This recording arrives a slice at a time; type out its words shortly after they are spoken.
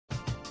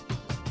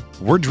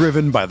We're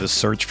driven by the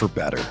search for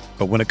better.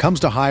 But when it comes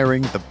to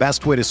hiring, the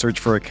best way to search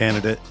for a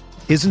candidate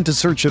isn't to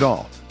search at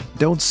all.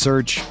 Don't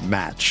search,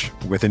 match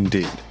with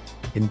Indeed.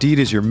 Indeed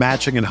is your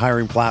matching and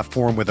hiring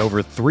platform with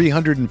over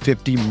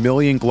 350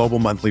 million global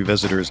monthly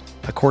visitors,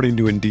 according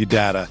to Indeed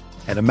data,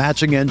 and a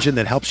matching engine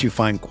that helps you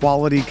find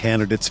quality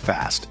candidates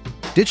fast.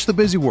 Ditch the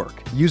busy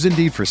work. Use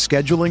Indeed for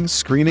scheduling,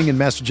 screening, and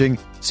messaging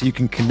so you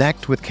can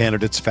connect with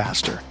candidates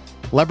faster.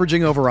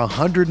 Leveraging over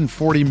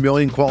 140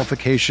 million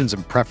qualifications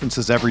and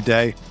preferences every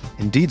day,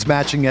 Indeed's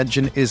matching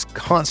engine is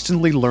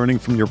constantly learning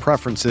from your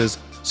preferences,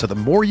 so the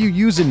more you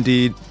use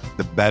Indeed,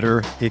 the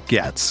better it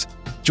gets.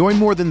 Join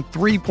more than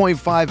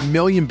 3.5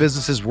 million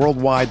businesses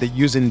worldwide that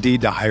use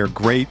Indeed to hire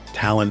great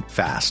talent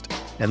fast.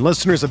 And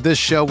listeners of this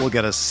show will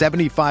get a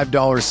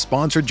 $75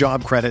 sponsored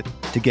job credit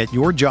to get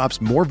your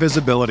jobs more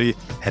visibility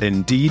at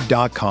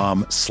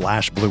Indeed.com/Blue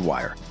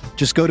Wire.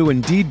 Just go to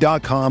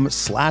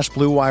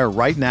Indeed.com/Blue Wire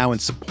right now and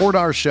support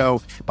our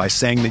show by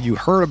saying that you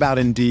heard about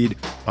Indeed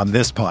on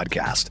this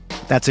podcast.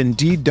 That's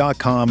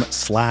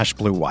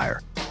Indeed.com/Blue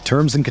Wire.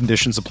 Terms and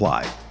conditions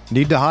apply.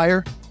 Need to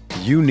hire?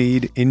 You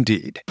need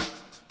Indeed.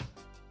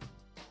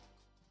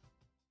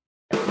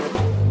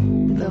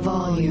 The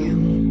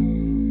volume.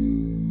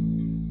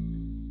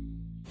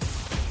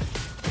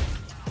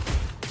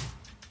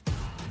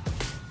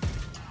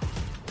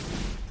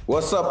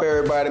 What's up,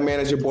 everybody,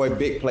 man? It's your boy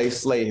Big Play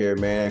Slay here,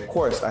 man. Of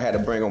course, I had to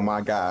bring on my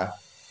guy,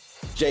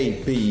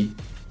 JB,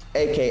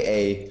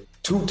 a.k.a.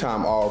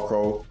 two-time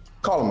All-Pro.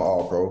 Call him an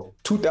All-Pro.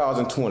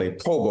 2020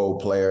 Pro Bowl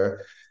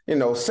player. You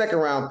know,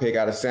 second-round pick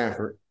out of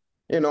Sanford.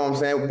 You know what I'm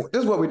saying?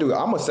 This is what we do.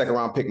 I'm a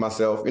second-round pick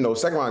myself. You know,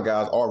 second-round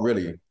guys are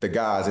really the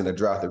guys in the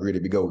draft that really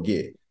we go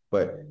get.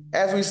 But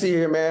as we see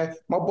here, man,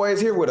 my boy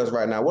is here with us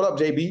right now. What up,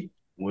 JB?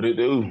 What it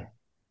do?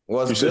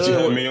 What's Appreciate good? you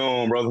having me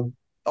on, brother.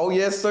 Oh,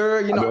 yes,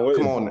 sir. You know,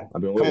 come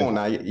on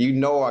now. You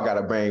know I got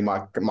to bring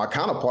my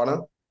counterpart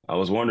on. I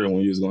was wondering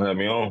when you was going to have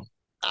me on.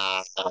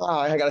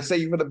 I got to say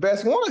you for the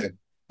best one.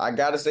 I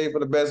got to say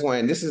for the best one.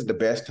 And this is the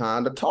best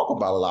time to talk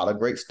about a lot of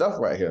great stuff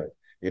right here.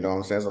 You know what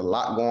I'm saying? There's a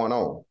lot going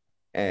on.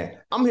 And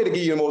I'm here to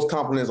give you the most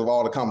compliments of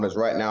all the compliments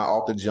right now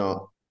off the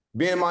jump.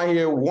 Being my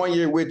here 1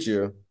 year with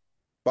you,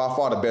 by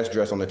far the best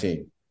dress on the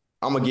team.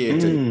 I'm going to give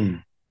it to you.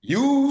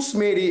 You,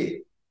 Smitty,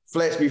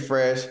 Fletch be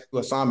fresh.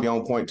 Hassan be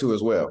on point too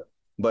as well.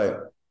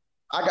 But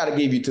I got to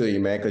give you to you,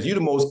 man, because you're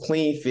the most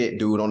clean fit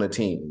dude on the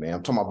team, man.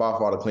 I'm talking about by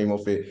far the clean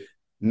most fit.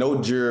 No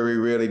jewelry,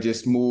 really,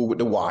 just smooth with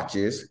the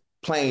watches,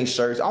 plain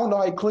shirts. I don't know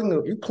how you clean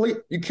it.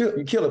 You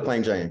kill a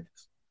plain Jane.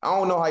 I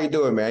don't know how you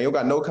do it, man. You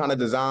got no kind of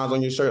designs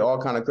on your shirt,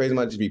 all kind of crazy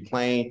much, just be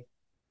plain.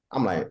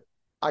 I'm like,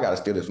 I got to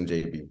steal this from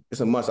JB.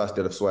 It's a must I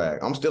steal the swag.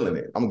 I'm stealing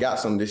it. I'm got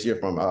some this year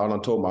from, I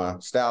done told my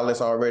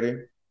stylist already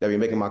that be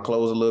making my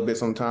clothes a little bit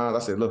sometimes. I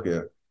said, look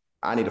here,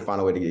 I need to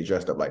find a way to get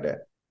dressed up like that.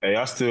 Hey,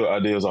 I steal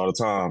ideas all the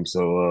time,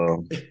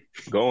 so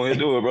go ahead and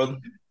do it, brother.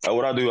 That's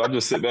what I do. I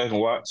just sit back and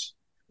watch.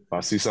 If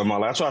I see something I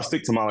like, I try to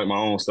stick to my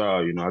own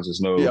style. You know, I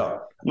just know I'm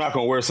not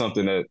gonna wear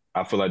something that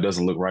I feel like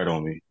doesn't look right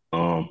on me.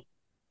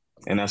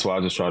 And that's why I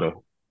just try to,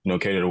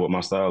 cater to what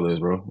my style is,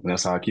 bro. And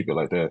that's how I keep it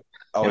like that.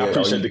 I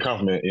appreciate the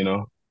compliment,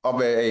 Oh,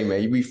 man, hey,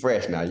 man, you be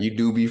fresh now. You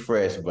do be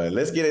fresh, but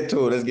let's get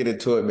into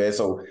it, man.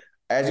 So,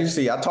 as you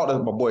see, I talked to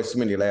my boy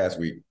Smitty last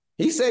week.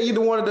 He said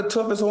you're one of the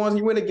toughest ones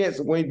he went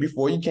against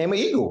before you came an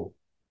Eagle.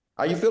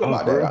 How you feel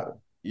about that?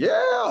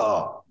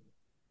 Yeah.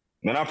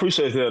 Man, I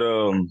appreciate that.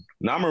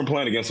 Now I remember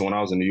playing against him when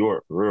I was in New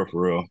York, for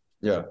real.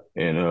 Yeah.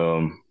 And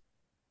I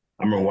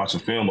remember watching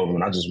film of him,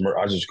 and I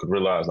just could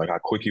realize like how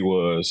quick he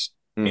was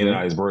in and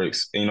out his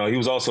breaks. And, he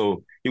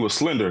was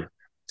slender.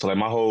 So like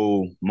my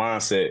whole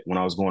mindset when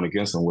I was going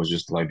against him was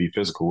just to like be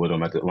physical with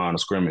him at the line of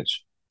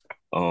scrimmage.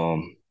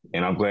 And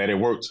I'm glad it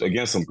worked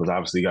against him because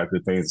obviously he got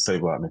good things to say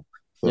about me.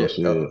 So,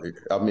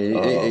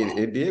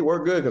 it did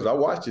work good because I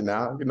watched you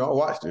now. I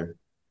watched you.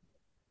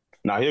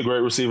 Now he's a great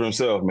receiver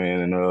himself,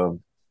 man. And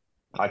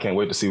I can't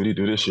wait to see what he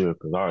do this year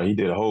because he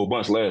did a whole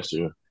bunch last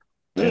year.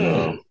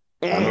 And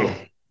I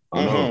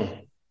know.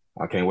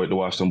 I can't wait to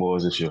watch them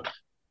boys this year.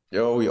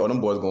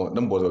 Them boys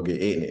gonna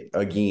get in it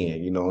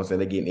again. You know what I'm saying?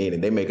 They're getting in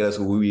it. They make us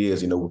who we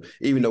is,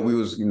 even though we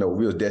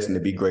was destined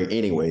to be great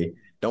anyway.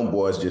 Them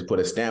boys just put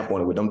a stamp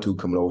on it with them two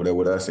coming over there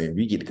with us, and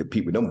we get to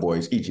compete with them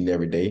boys each and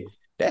every day.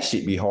 That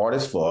shit be hard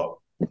as fuck.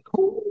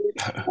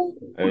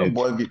 Them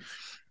boys be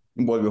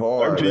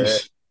hard, 30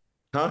 piece.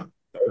 Huh?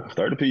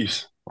 30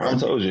 piece. I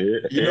told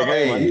you.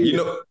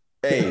 The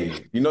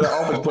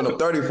offense putting up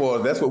 30 for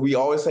us. That's what we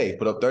always say.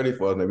 Put up 30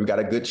 for us, man. We got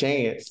a good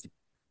chance.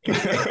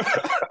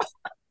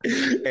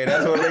 And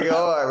that's what they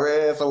are,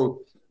 man.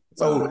 So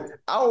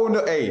I don't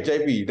know. Hey,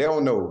 JP, they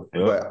don't know,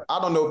 but I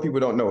don't know if people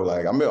don't know.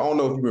 Like, I don't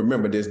know if you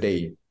remember this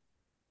day.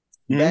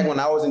 Back when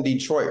I was in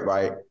Detroit,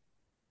 right,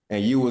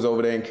 and you was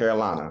over there in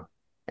Carolina,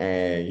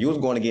 and you was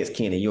going against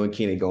Kenny. You and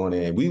Kenny going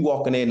in. We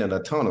walking in the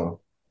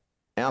tunnel,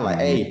 and I'm like,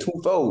 hey,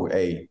 twofold.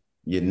 Hey,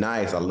 you're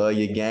nice. I love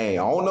your game.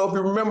 I don't know if you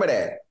remember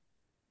that.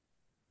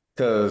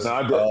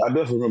 I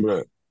definitely remember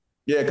that.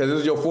 Yeah, because it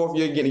was your fourth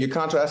year getting your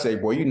contract. I say,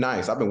 boy, you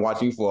nice. I've been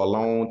watching you for a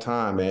long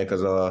time, man,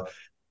 because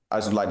I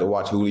just like to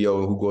watch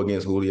Julio, who go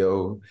against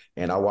Julio.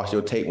 And I watched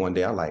your tape one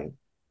day. I'm like,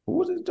 who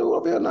was this dude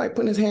up here like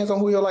putting his hands on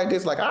Julio like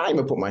this? Like, I ain't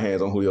even put my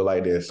hands on Julio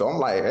like this. So I'm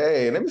like,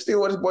 hey, let me see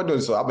what this boy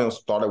doing. So I've been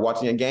started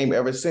watching a game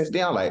ever since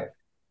then. I'm like,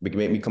 it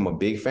made me become a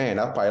big fan.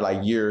 That's probably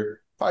like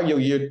your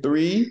year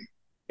 3.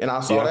 And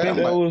I saw that.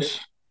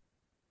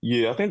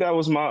 I think that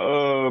was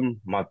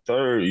my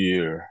third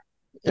year.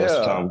 That's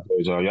the time we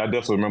played y'all. Yeah, I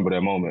definitely remember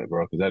that moment,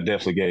 bro, because that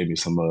definitely gave me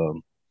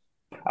some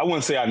I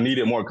wouldn't say I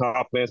needed more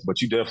confidence,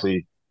 but you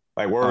definitely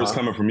like words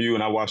coming from you,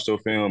 and I watched your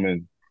film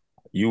and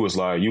you was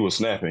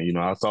snapping. You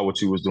know, I saw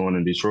what you was doing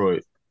in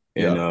Detroit,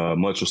 and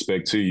much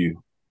respect to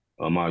you.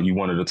 You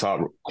one of the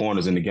top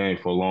corners in the game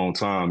for a long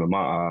time in my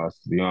eyes,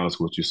 to be honest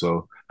with you.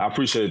 So I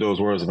appreciate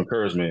those words of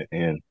encouragement,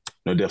 and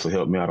they definitely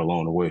helped me out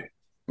along the way.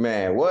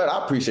 Man, what?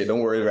 I appreciate. Don't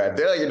worry right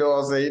there. You know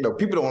what I'm saying? You know,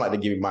 people don't like to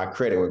give me my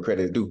credit when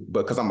credit is due,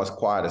 but because I'm a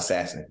quiet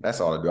assassin. That's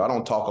all I do. I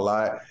don't talk a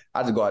lot.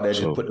 I just go out there, I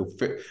just go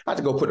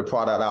put the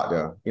product out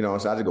there. You know what I'm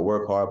saying? I just go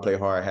work hard, play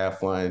hard, have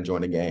fun, enjoy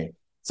the game.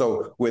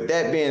 So with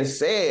that being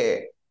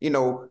said, you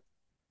know,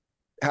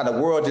 how the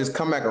world just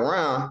come back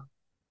around,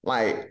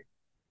 like,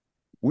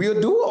 we're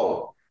a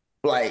duo.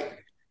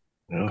 Like,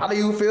 how do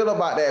you feel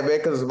about that, man?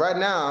 Because right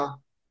now,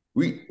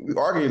 we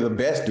argue the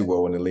best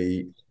duo in the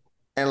league.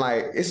 And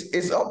like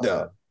it's up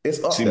there.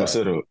 It's up there.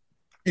 Setup.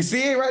 You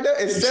see it right there?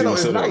 It's set up.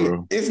 It's nice.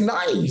 Bro. It's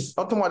nice.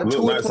 I'm talking about the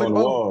 2 nice on the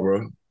wall,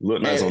 bro.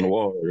 Look nice on the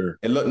wall. Yeah.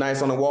 It looked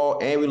nice on the wall,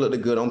 and we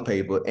looked good on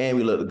paper, and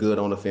we looked good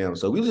on the film.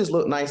 So we just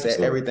look nice at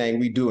everything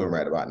we doing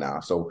right about now.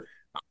 So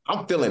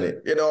I'm feeling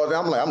it. You know,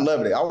 I'm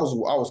loving it. I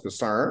was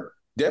concerned.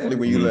 Definitely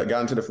when you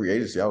got into the free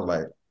agency, I was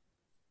like,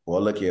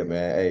 well, look here,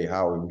 man. Hey,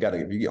 Howard, I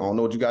don't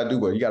know what you gotta do,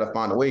 but you gotta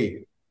find a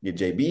way to get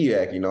JB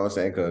back, you know what I'm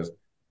saying? Because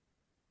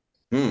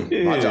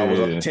my job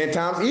was 10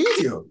 times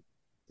easier.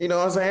 You know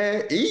what I'm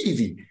saying?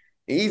 Easy.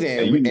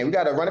 And we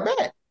got to run it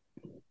back.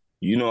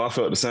 You know, I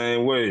felt the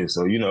same way.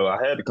 So, you know,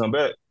 I had to come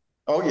back.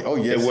 Oh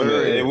yeah,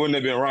 it wouldn't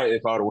have been right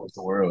if I would have went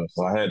somewhere else.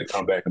 So I had to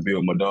come back and be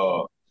with my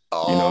dog.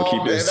 You know,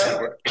 keep this.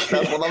 That's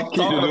what I'm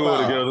talking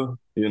about. Together.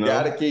 You know,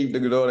 got to keep the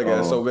duo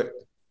together.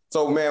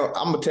 So man,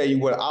 I'm gonna tell you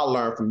what I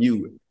learned from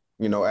you.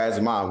 You know, as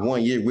my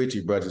 1 year with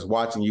you, bro, just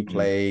watching you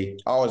play.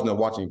 I always know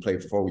watching you play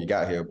before we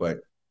got here, but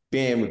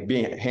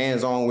being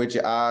hands-on with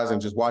your eyes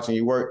and just watching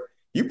you work,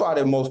 you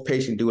probably the most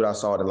patient dude I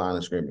saw at the line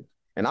of scrimmage.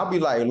 And I'll be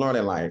like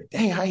learning like,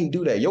 dang, how you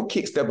do that? Your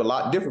kick step a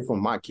lot different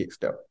from my kick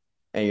step.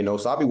 And, you know,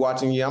 so I'll be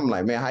watching you. I'm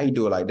like, man, how you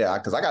do it like that?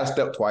 Because I got to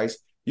step twice.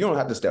 You don't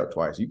have to step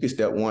twice. You can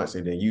step once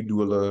and then you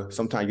do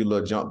sometimes you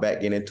little jump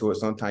back into it.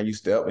 Sometimes you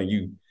step and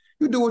you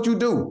do what you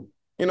do.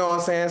 You know what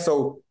I'm saying?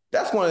 So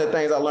that's one of the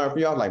things I learned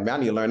from you. I was like, man, I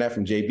need to learn that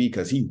from JB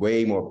because he's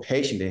way more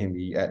patient than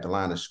me at the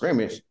line of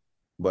scrimmage.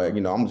 But,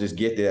 you know, I'm just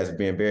gifted as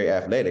being very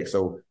athletic.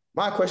 So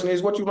my question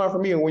is, what you learn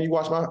from me and when you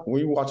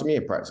watching me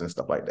in practice and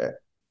stuff like that?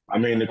 I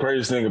mean, the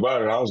craziest thing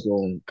about it, I was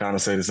going to kind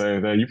of say the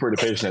same thing. You're pretty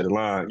patient at the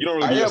line. You don't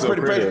really give yourself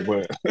credit,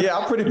 but yeah,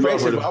 I'm pretty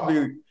patient.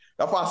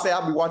 But if I say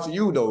I'll be watching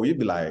you though, you'd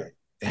be like,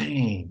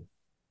 dang,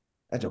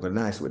 that joker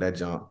nice with that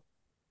jump.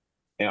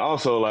 And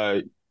also,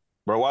 like,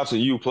 bro, watching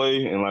you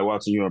play and like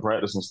watching you in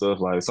practice and stuff,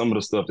 like some of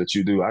the stuff that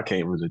you do, I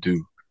can't really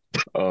do.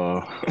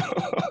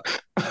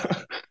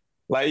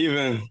 Like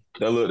even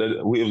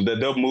that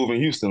double move in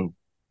Houston,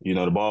 you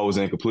know, the ball was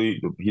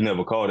incomplete. He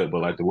never caught it,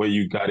 but like the way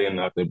you got in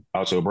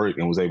out your break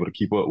and was able to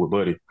keep up with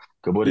Buddy,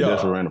 because Buddy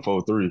definitely ran a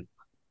 4.3.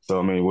 So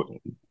I mean,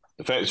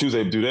 the fact that you was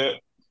able to do that,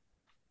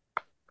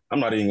 I'm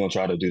not even gonna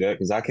try to do that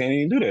because I can't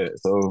even do that.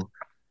 So,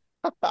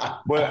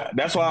 but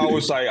that's why I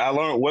always like I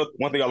learned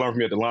one thing I learned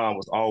from you at the line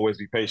was always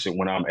be patient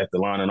when I'm at the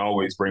line and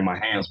always bring my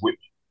hands with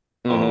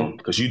me,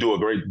 because you do a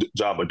great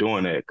job of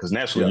doing that. Because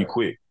naturally you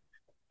quick.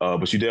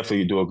 But you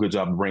definitely do a good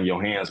job of bringing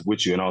your hands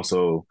with you and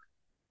also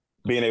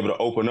being able to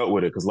open up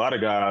with it. Because a lot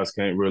of guys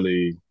can't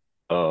really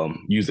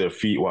use their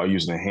feet while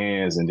using their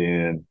hands, and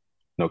then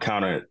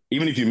counter.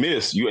 Even if you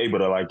miss, you're able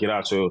to like get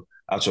out your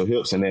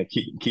hips and then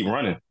keep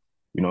running.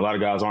 You know, a lot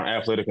of guys aren't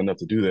athletic enough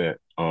to do that.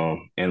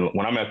 And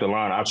when I'm at the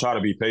line, I try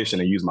to be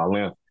patient and use my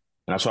length.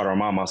 And I try to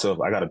remind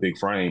myself I got a big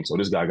frame, so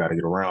this guy got to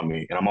get around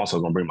me, and I'm also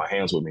going to bring my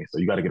hands with me. So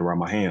you got to get around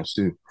my hands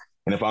too.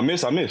 And if I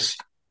miss, I miss.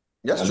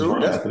 That's true.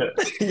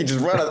 You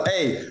just run us.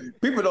 Hey,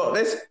 people don't.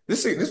 This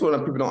is what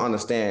people don't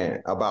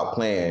understand about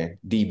playing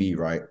DB,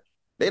 right?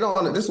 They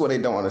don't. This is what they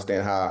don't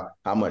understand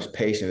how much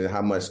patience and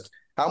how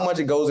much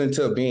it goes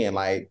into being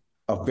like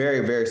a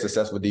very, very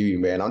successful DB,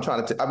 man. I've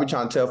been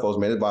trying to tell folks,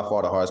 man, it's by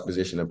far the hardest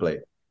position to play.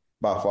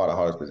 By far the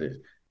hardest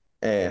position.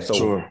 And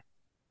so,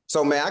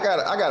 so man, I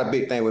got a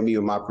big thing with me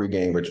with my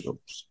pregame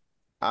rituals.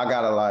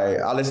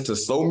 I listen to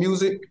soul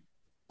music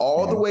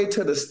all the way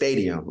to the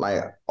stadium,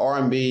 like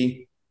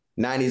R&B.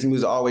 90s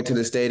music all the way to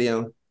the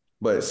stadium.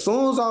 But as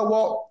soon as I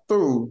walk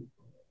through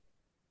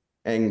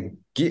and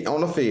get on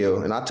the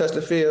field and I touch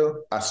the field,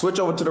 I switch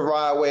over to the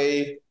ride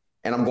wave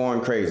and I'm going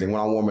crazy when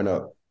I'm warming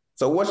up.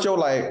 So what's your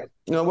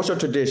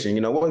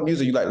tradition? What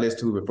music you like to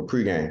listen to for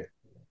pregame?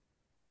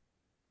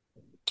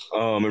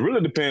 It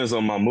really depends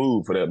on my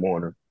mood for that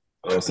morning.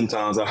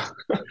 Sometimes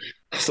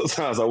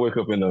I wake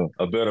up in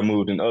a better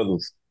mood than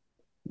others,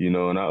 and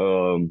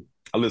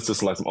I listen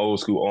to like some old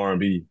school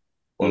R&B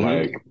or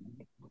like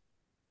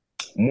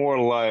more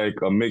like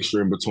a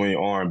mixture in between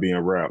R&B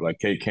and rap, like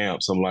K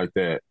Camp, something like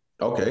that.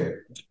 Okay.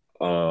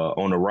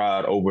 On the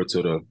ride over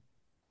to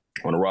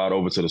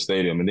the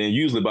stadium, and then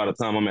usually by the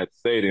time I'm at the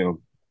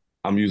stadium,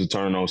 I'm usually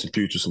turning on some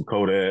Future, some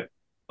Kodak.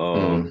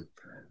 I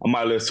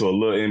might listen to a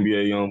little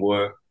NBA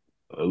YoungBoy,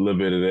 a little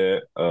bit of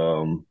that.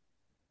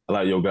 I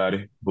like Yo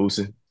Gotti,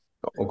 Boosie.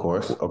 Of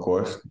course.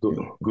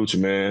 Gucci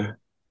Man.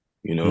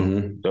 You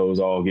know, those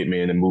all get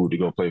me in the mood to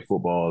go play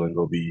football and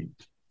go be.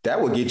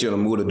 That would get you in the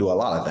mood to do a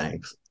lot of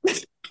things.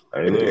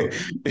 Hey, look,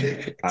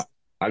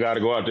 I got to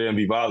go out there and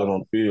be violent on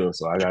the field,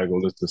 so I got to go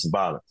listen to some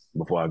violence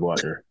before I go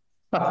out there.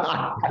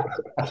 My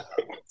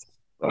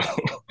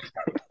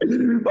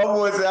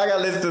boy said, I got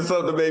to listen to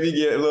something to make me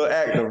get a little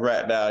active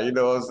right now. You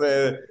know what I'm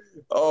saying?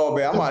 Oh,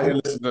 man, I'm out here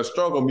listening to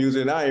struggle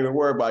music, and I ain't even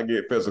worried about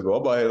getting physical.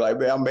 I'm out here like,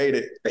 man, I made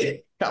it.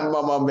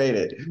 I made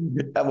it.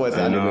 That boy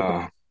said,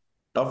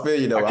 I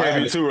feel you, though. I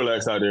can't be too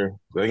relaxed out there.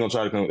 They're going to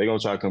try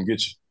to come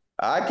get you.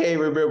 I can't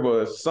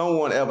remember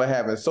someone ever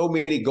having so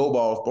many go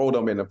balls throw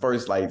them in the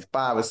first like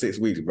 5 or 6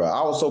 weeks, bro.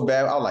 I was so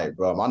bad. I was like,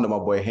 bro, I know my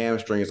boy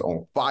hamstrings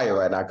on fire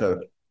right now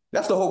because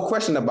that's the whole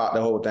question about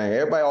the whole thing.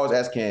 Everybody always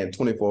asks, can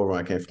 24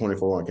 run? Can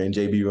 24 run? Can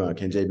JB run?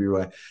 Can JB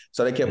run?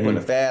 So they kept putting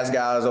the fast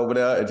guys over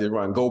there and just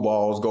run go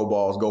balls.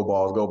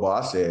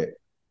 I said,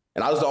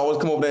 and I used to always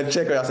come over there and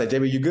check her. I said,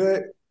 JB, you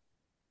good?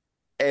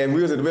 And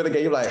we was in the middle of the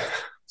game. You're like,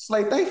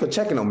 Slay, thanks for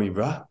checking on me,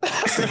 bro.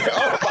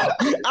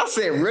 I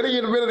said, really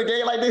in the middle of the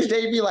game like this,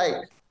 JB? Like,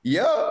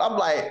 yeah. I'm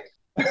like,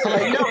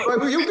 yo,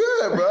 bro, you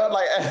good, bro?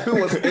 Like,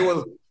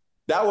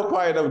 that was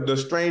probably the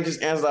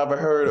strangest answer I've ever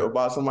heard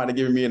about somebody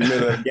giving me in the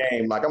middle of the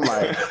game. Like, I'm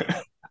like,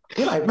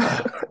 you're like, bro,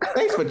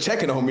 thanks for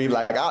checking on me.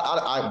 Like,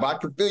 I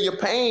can feel your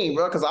pain,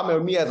 bro, because I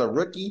remember me as a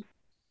rookie.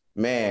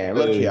 Man,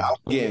 look here, I was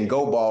getting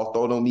go balls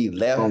thrown on me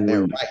left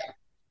and right.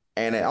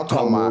 And I'm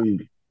talking about,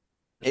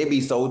 it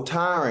be so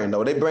tiring,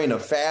 though. They bring the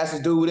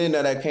fastest dude in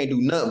there that can't do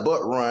nothing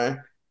but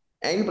run.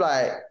 And you be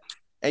like,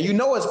 and you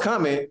know it's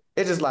coming.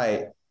 It's just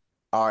like,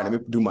 all right, let me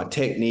do my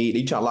technique.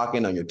 You trying to lock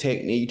in on your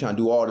technique. You trying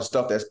to do all the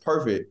stuff that's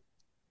perfect.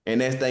 And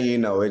next thing you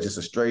know, it's just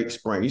a straight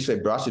sprint. You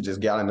said, bro, I should just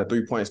get out in the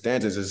 3-point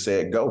stance and just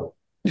said, go.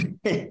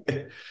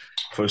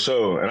 For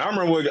sure. And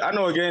I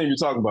know a game you're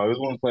talking about. It was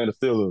one playing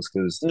the Steelers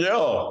because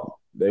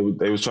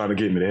they was trying to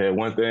get me. They had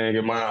one thing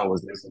in mind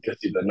was they was going to catch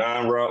either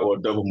 9-route or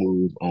a double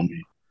move on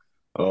me.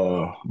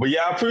 But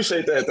yeah, I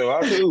appreciate that though.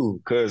 I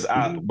do, because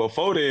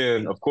before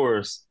then, of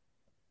course,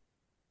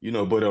 you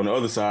know, but on the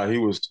other side, he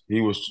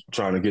was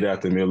trying to get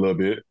after me a little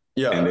bit.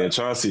 Yeah. And then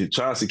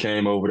Chauncey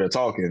came over there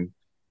talking.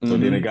 So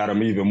then it got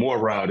him even more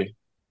rowdy.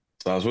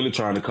 So I was really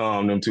trying to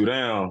calm them two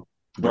down.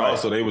 But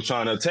also they were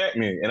trying to attack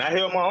me. And I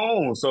held my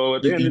own. So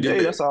at the end of the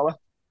day, that's all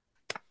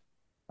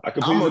I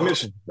completed the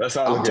mission. That's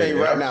all I'm telling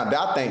you right now,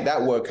 I think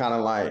that was kind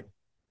of like,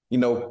 you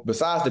know,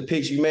 besides the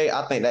picks you made,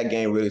 I think that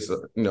game really,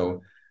 you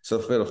know,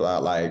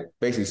 solidified, like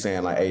basically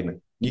saying like, hey,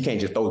 you can't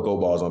just throw go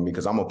balls on me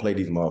because I'm going to play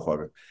these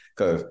motherfuckers.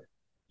 Because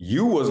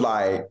you was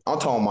like, I'm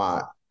talking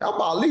about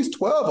at least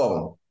 12 of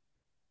them.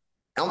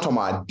 I'm talking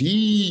about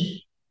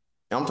deep.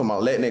 I'm talking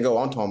about letting it go.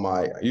 I'm talking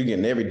about you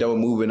getting every double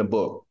move in the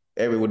book,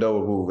 every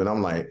double move. And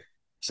I'm like,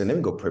 so let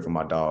me go pray for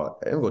my dog.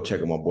 Let me go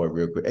check on my boy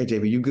real quick. Hey,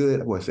 JB, you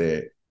good? I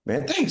said,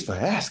 man, thanks for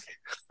asking.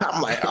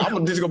 I'm like,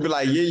 I'm just going to be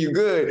like, yeah, you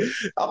good.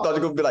 I thought you were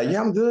going to be like,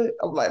 yeah, I'm good.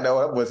 I'm like, no,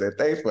 that boy said,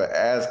 thanks for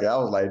asking. I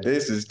was like,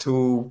 this is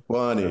too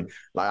funny.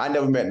 Like, I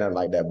never met nothing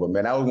like that. But,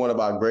 man, that was one of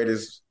our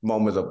greatest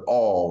moments of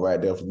all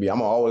right there for me.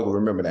 I'm always going to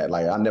remember that.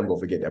 Like, I'm never going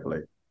to forget that play.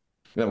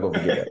 Never going to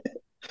forget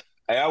that.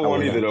 Hey, I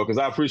won't either, though, because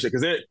I appreciate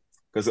it.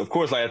 Because, of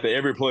course, like after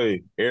every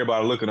play,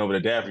 everybody looking over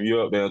there, dapping you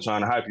up, they're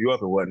trying to hype you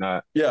up and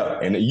whatnot. Yeah.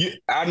 And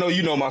I know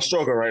you know my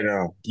struggle right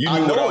now. You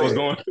knew what I was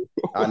going through.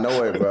 I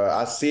know it, bro.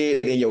 I see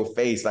it in your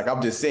face. Like,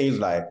 I'm just seeing you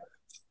like,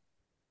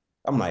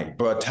 I'm like,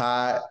 bro,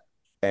 tired.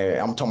 And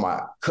I'm talking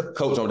about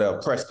coach over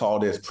there, press call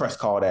this, press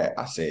call that.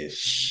 I said,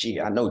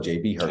 shit, I know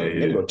JB hurt.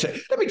 Yeah.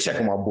 Let me check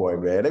on my boy,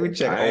 man. Let me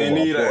check I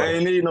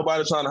ain't need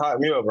nobody trying to hype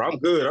me up, bro. I'm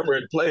good. I'm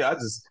ready to play. I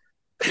just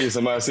need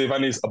somebody to see if I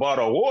need a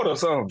bottle of water or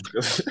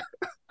something.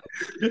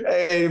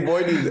 Hey,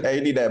 boy,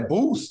 need that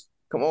boost.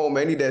 Come on,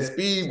 man. Need that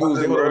speed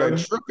boost. They were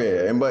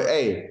tripping. But,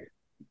 hey,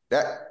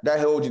 that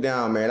holds you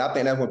down, man. I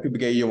think that's when people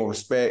get you more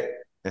respect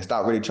and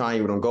stop really trying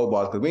you with them go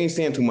balls because we ain't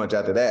seeing too much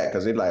after that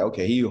because they're like,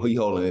 okay, he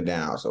holding it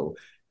down. So,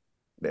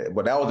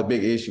 but that was a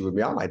big issue with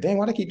me. I'm like, dang,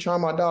 why they keep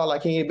trying my dog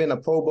like he ain't been a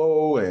Pro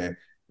Bowl and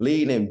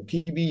leading in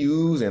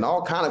PBUs and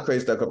all kind of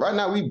crazy stuff. Because right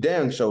now we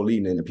damn show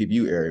leading in the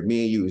PBU area.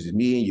 Me and you, it's just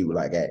me and you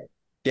like that.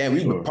 Damn,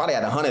 we probably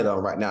had 100 of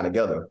them right now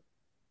together.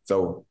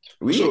 So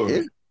this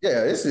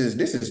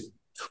is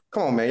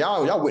come on, man.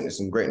 Y'all witness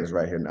some greatness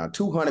right here now.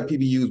 200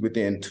 PBUs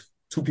within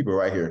two people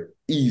right here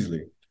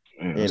easily.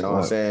 You know what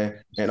I'm saying?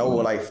 And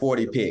over like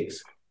 40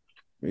 picks.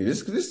 I mean,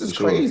 this is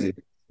crazy.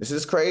 This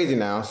is crazy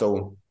now.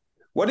 So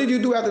what did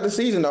you do after the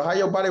season though? How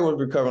your body was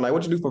recovering? Like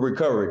what you do for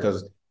recovery?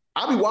 Because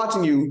I'll be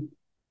watching you,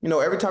 you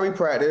know, every time we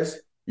practice,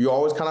 you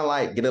always kind of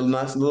like get a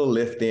nice little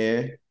lift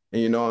in.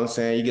 And you know what I'm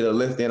saying? You get a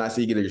lift in, I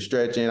see you get your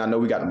stretch in. I know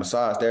we got the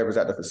massage therapists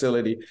at the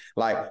facility.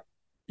 Like,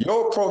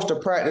 your approach to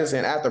practice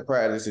and after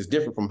practice is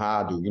different from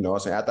how I do. You know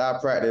what I'm saying? After I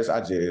practice,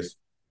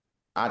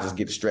 I just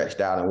get stretched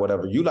out and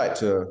whatever. You like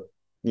to,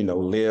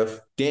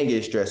 lift, then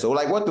get stretched. So,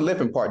 like, what the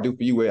lifting part do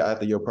for you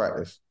after your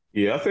practice?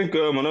 Yeah, I think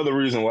another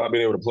reason why I've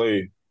been able to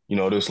play,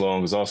 this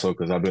long is also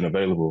because I've been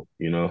available.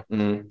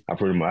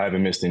 Mm-hmm. I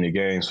haven't missed any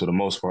games for the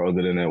most part,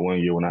 other than that 1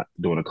 year when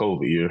during the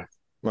COVID year.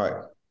 Right.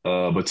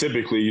 But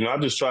typically, I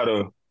just try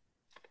to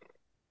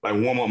like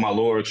warm up my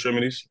lower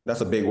extremities.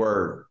 That's a big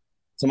word.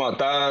 To my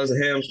thighs,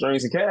 and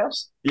hamstrings, and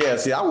calves. Yeah,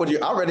 see, I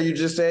rather you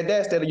just said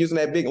that instead of using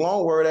that big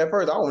long word at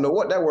first. I don't know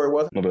what that word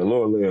was. The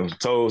lower limbs,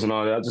 toes, and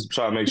all that. I just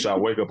try to make sure I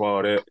wake up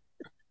all that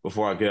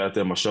before I get out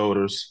there, my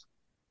shoulders,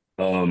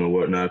 and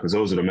whatnot, because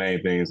those are the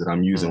main things that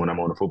I'm using when I'm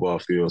on the football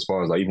field. As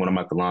far as like even when I'm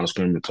at the line of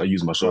scrimmage, I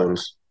use my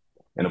shoulders.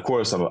 Right. And of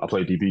course, I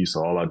play DB,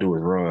 so all I do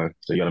is run.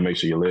 So you got to make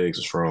sure your legs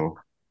are strong.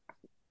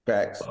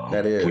 Facts.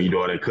 That is. When you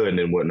do all that cutting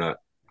and whatnot.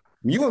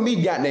 You and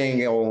me got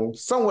dang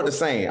somewhat the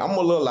same. I'm a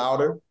little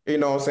louder, you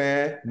know what I'm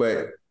saying?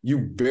 But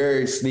you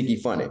very sneaky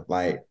funny,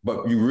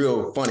 but you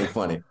real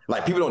funny.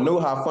 Like, people don't know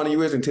how funny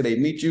you is until they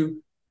meet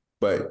you,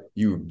 but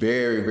you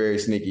very, very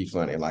sneaky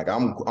funny. Like,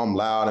 I'm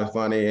loud and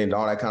funny and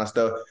all that kind of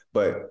stuff.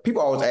 But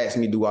people always ask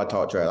me, do I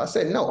talk trash? I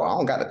said, no, I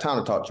don't got the time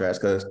to talk trash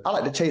because I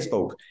like to chase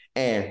folks.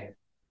 And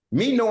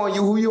me knowing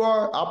you, who you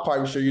are, I'm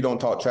probably sure you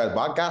don't talk trash,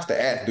 but I got to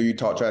ask, do you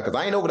talk trash? Because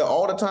I ain't over there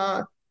all the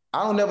time.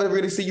 I don't never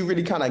really see you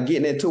really kind of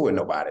getting into it,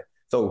 nobody.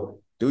 So,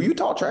 do you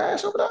talk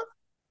trash over there?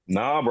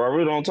 Nah, bro, I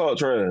really don't talk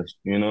trash,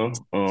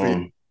 Most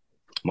of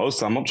the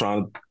time I'm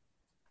trying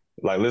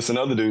to, listen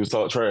to other dudes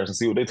talk trash and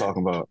see what they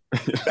talking about.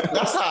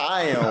 That's how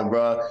I am,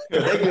 bro.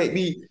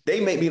 They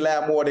make me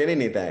laugh more than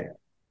anything.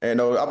 And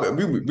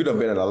we done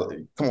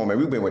been come on, man,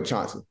 we've been with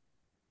Chauncey.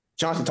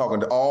 Chauncey talking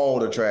to all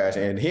the trash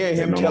and hearing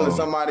him telling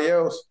somebody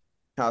else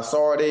how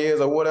sorry they is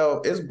or whatever,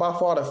 it's by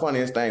far the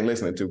funniest thing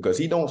listening to because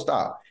he don't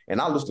stop.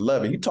 And I used to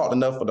love it. He talked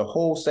enough for the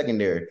whole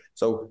secondary.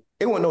 So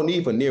it wasn't no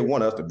need for near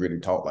one of us to really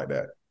talk like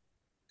that.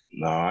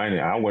 No,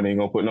 I wasn't even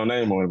gonna put no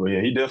name on it, but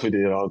yeah, he definitely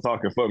did all the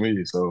talking for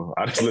me. So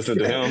I just listened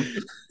to him.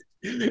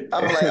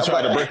 I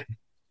tried to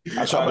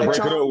break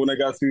it up when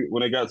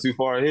they got too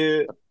far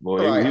ahead.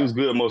 Boy, he was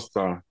good most of the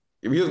time.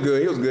 He was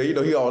good.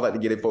 He always like to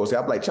get it for us.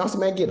 I'm like, Chauncey,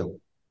 man, get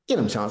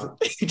him,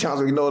 Chauncey.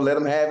 Chauncey, let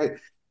him have it.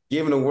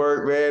 Give him the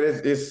work, man.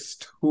 It's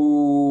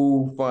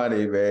too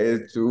funny, man.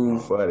 It's too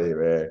funny,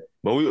 man.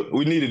 But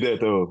we needed that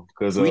though,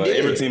 because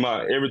every team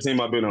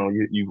I've been on,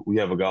 we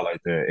have a guy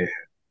like that. And,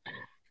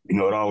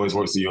 it always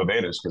works to your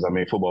advantage because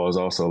football is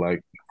also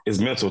it's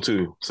mental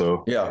too.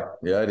 So yeah,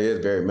 it is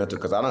very mental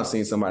because I done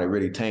seen somebody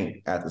really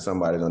tank after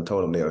somebody done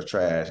told them they was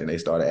trash and they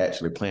started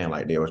actually playing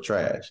like they was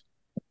trash.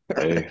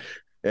 Hey,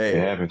 it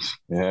happens.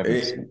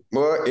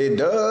 It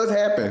does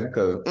happen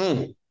because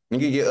you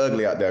can get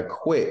ugly out there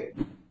quick.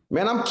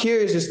 Man, I'm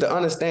curious just to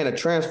understand the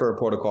transfer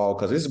protocol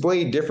because it's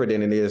way different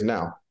than it is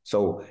now.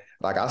 So,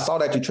 I saw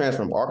that you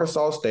transferred from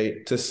Arkansas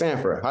State to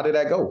Sanford. How did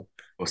that go?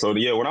 So,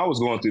 yeah, when I was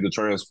going through the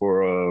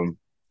transfer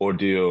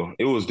ordeal,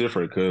 it was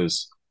different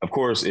because, of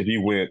course, I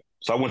went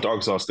to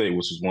Arkansas State,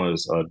 which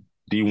was a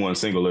D1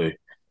 single A.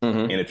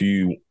 Mm-hmm. And if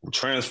you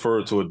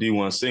transferred to a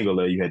D1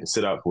 single A, you had to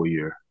sit out for a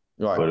year.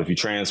 Right. But if you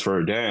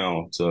transferred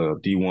down to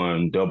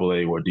D1 double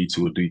A or D2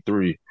 or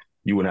D3,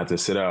 you wouldn't have to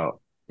sit out.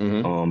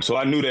 Mm-hmm. So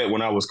I knew that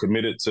when I was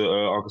committed to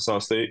Arkansas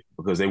State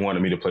because they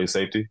wanted me to play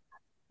safety.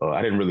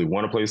 I didn't really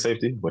want to play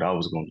safety, but I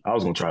was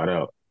gonna try it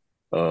out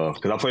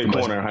because I played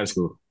corner in high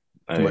school.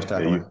 Too much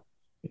time.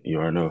 You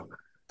already know.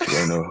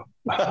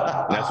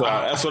 That's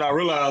what I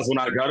realized when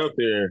I got up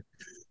there.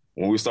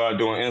 When we started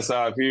doing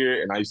inside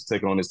period, and I used to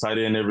take on this tight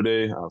end every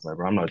day. I was like,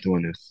 bro, I'm not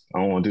doing this. I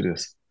don't want to do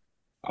this.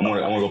 I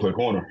want to go play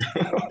corner.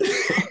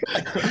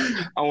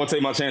 I want to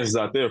take my chances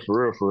out there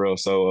for real.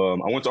 So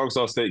I went to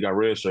Arkansas State, got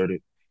redshirted.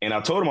 And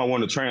I told him I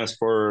wanted to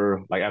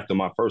transfer after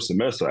my first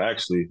semester,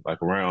 actually,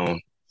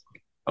 around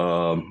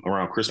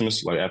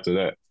Christmas, after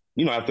that.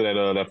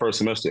 After that first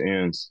semester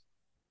ends.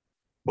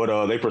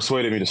 But they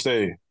persuaded me to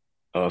stay.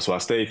 So I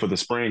stayed for the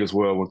spring as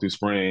well, went through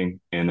spring,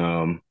 and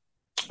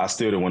I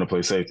still didn't want to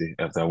play safety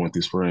after I went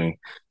through spring.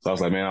 So I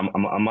was like, man,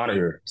 I'm out of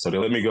here. So they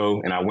let me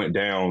go, and I went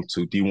down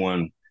to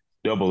D1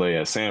 AA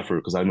at Sanford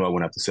because I knew I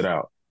wouldn't have to sit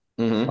out.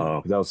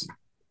 Mm-hmm.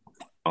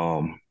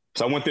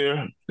 So I went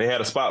there. They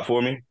had a spot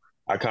for me.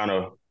 I kind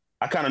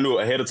of knew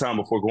ahead of time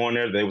before going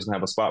there they was gonna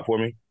have a spot for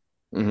me.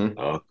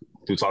 Mm-hmm.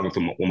 Through talking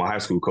to my high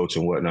school coach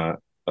and whatnot.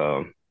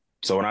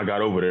 So when I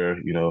got over there,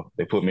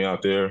 they put me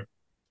out there,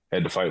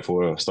 had to fight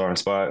for a starting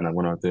spot, and I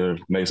went out there,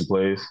 made some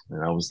plays,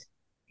 and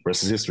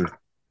rest is history.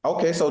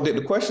 Okay, so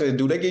the question is,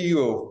 do they give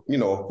you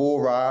a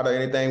full ride or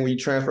anything when you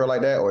transfer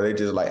like that, or they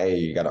just hey,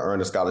 you got to earn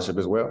a scholarship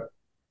as well?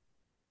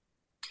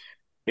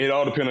 It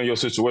all depends on your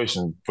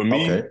situation. For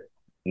me,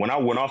 when I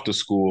went off to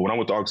school, when I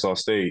went to Arkansas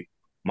State,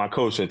 my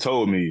coach had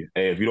told me,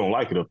 hey, if you don't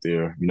like it up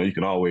there, you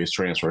can always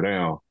transfer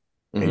down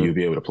and you'll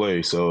be able to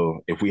play.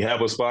 So if we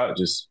have a spot,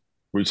 just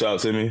reach out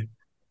to me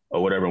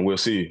or whatever, and we'll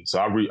see. So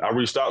I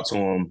reached out to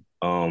him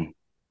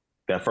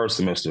that first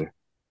semester.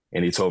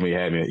 and he told me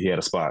he had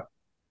a spot.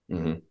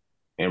 Mm-hmm.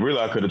 And really,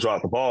 I could have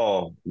dropped the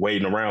ball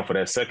waiting around for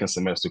that second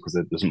semester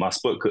because my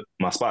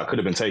spot could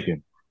have been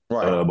taken.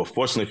 Right. But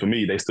fortunately for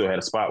me, they still had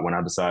a spot when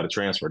I decided to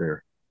transfer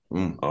there.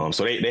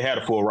 So they had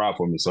a full ride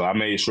for me. So I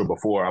made sure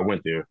before I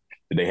went there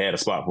that they had a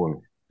spot for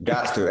me.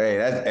 Got to.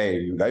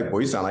 Hey, boy,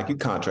 you sound like you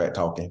contract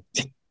talking.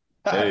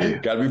 Hey,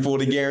 gotta be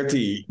fully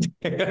guaranteed.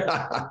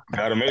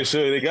 Gotta make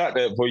sure they got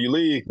that before you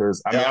leave.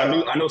 Because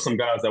I know some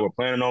guys that were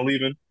planning on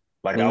leaving,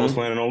 like I was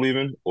planning on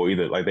leaving, or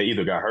they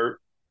either got hurt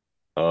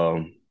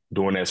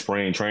during that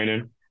spring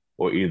training,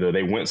 or either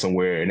they went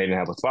somewhere and they didn't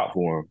have a spot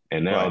for them,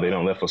 and now they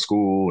don't left for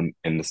school,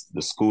 and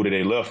the school that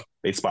they left,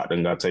 they spot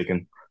done got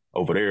taken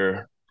over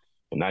there,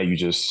 and now you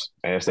just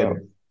asked out.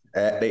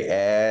 They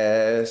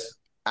ass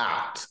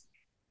out.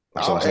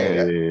 That's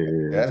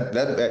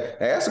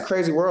a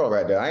crazy world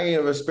right there. I ain't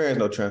ever experienced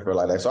no transfer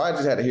like that. So I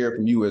just had to hear it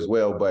from you as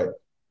well. But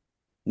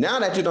now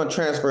that you don't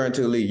transfer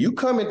into the league, you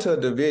come into a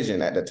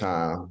division at the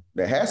time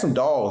that had some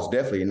dogs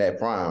definitely in that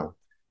prime.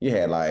 You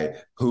had like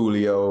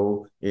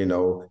Julio,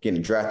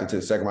 getting drafted to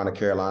the second round of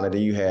Carolina.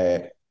 Then you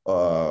had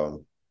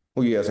who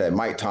else had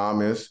Mike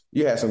Thomas.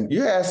 You had some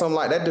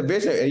like that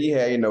division, and you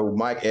had,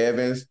 Mike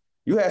Evans.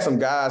 You had some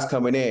guys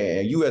coming in,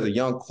 and you as a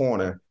young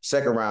corner,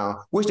 second round,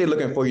 which they're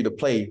looking for you to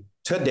play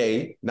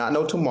today, not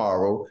no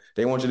tomorrow.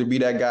 They want you to be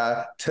that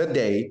guy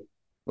today.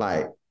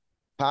 Like,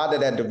 how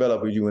did that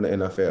develop with you in the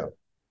NFL?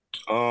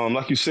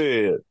 Like you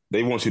said,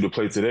 they want you to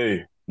play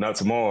today, not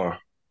tomorrow.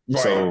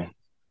 Right. So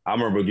I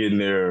remember getting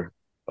there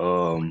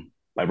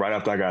like right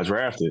after I got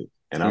drafted.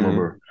 And I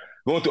remember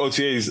going through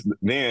OTAs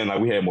then,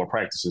 like we had more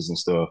practices and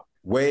stuff.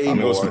 Way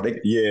more.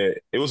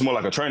 It was more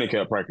like a training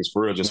camp practice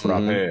for real, just for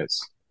our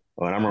pads.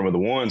 And I remember the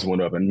ones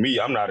went up, and me,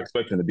 I'm not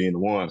expecting to be in the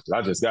ones because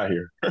I just got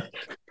here.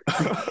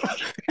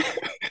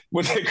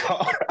 But they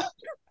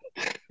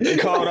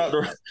called out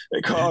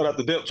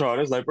the depth chart.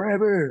 It's like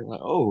Bradberry.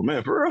 Like, oh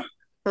man, for real?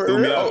 Threw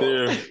me out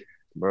there,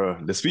 bro.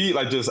 The speed,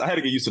 I had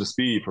to get used to the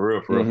speed for real,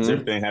 because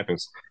everything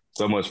happens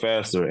so much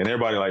faster, and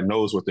everybody like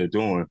knows what they're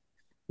doing,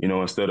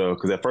 instead of,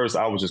 because at first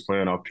I was just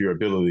playing off pure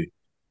ability,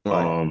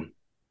 and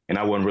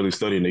I wasn't really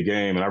studying the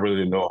game, and I really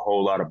didn't know a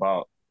whole lot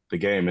about the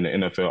game and the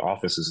NFL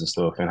offenses and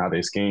stuff and how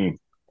they scheme,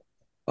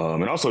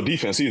 and also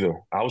defense either.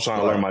 I was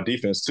trying to learn my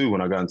defense too when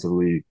I got into the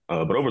league,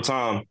 but over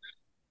time,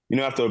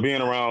 after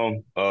being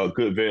around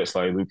good vets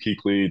like Luke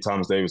Kuechly,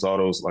 Thomas Davis, all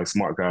those like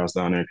smart guys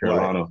down there in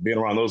Carolina, being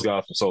around those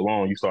guys for so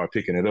long, you start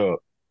picking it up.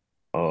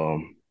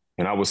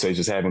 And I would say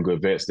just having good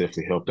vets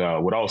definitely helped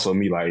out. With also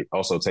me like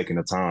also taking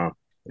the time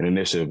and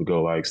initiative to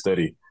go like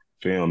study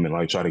film and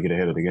like try to get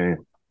ahead of the game.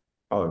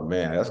 Oh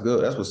man, that's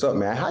good. That's what's up,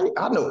 man.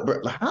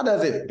 How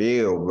does it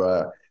feel,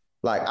 bro?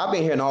 Like, I've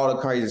been hearing all the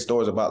crazy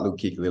stories about Luke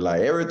Kuechly. Like,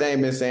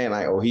 everything been saying,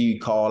 like, oh, he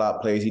called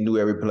out plays. He knew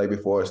every play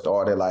before it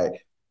started. Like,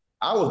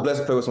 I was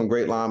blessed to play with some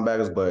great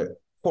linebackers, but of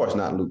course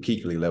not Luke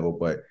Kuechly level.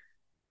 But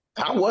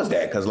how was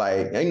that? Because,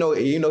 like, he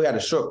had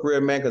a short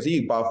career, man, because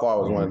he by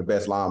far was one of the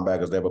best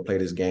linebackers to ever play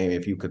this game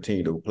if you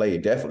continue to play,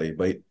 definitely.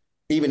 But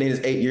even in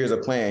his 8 years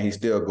of playing, he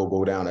still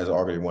go down as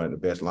arguably one of the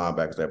best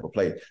linebackers to ever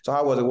play. So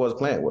how was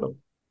playing with him?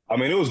 I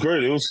mean, it was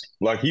great. It was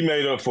like he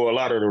made up for a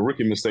lot of the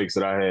rookie mistakes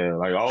that I had.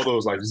 Like all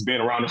those, like just being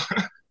around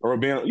or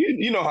being,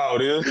 you know how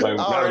it is. Like,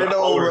 I already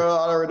know, bro.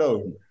 I already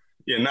know.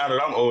 Yeah, now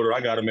that I'm older, I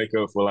got to make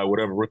up for like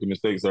whatever rookie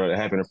mistakes that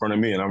happen in front of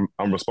me, and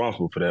I'm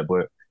responsible for that.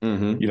 But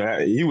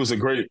he was a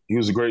great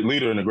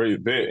leader and a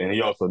great vet, and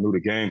he also knew the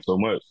game so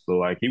much. So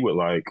like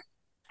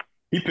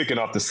he picking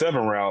off the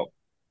 7 route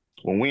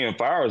when we in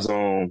fire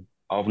zone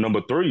off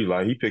number 3.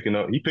 Like he picking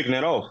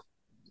that off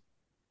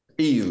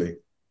easily.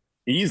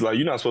 He's like,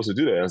 you're not supposed to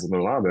do that as a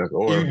middle linebacker.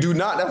 Or you do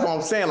not. That's what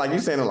I'm saying. Like you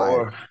saying,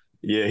 like,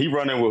 he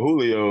running with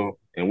Julio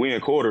and we in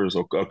quarters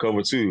or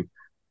cover 2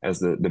 as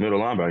the middle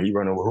linebacker. He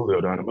running with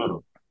Julio down the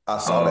middle. I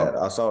saw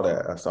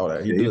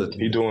that.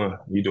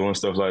 He doing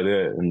stuff like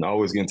that and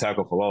always getting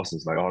tackled for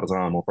losses like all the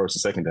time on first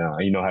and second down.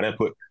 And you know how that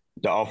put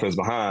the offense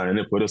behind and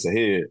it put us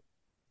ahead.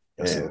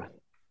 Yeah.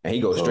 And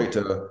he goes straight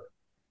to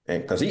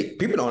because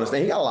people don't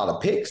understand he got a lot of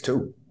picks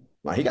too.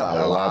 Like he got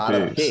a lot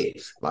of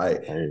picks.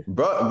 Like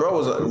bro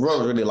was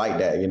really like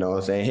that, you know what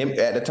I'm saying? Him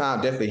at the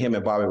time, definitely him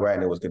and Bobby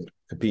Wagner was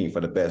competing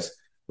for the best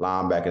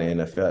linebacker in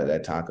the NFL at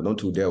that time. Because those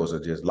two devils are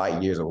just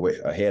light years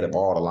ahead of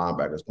all the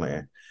linebackers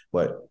playing.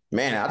 But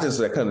man, I just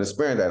couldn't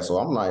experience that. So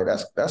I'm like,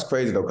 that's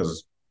crazy though,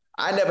 because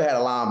I never had a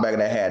linebacker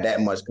that had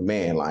that much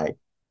command. Like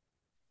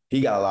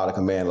he got a lot of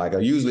command. Like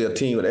usually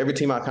every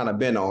team I kind of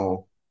been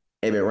on,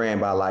 it been ran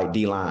by like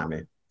D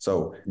linemen.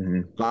 So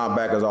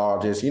linebackers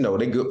are just,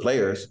 they good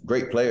players,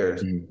 great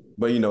players,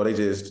 but they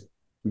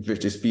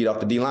just feed off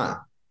the D line.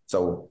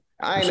 So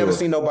I ain't never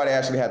seen nobody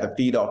actually have to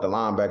feed off the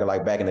linebacker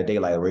like back in the day,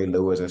 like Ray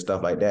Lewis and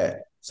stuff like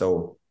that.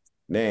 So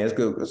man, it's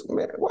good.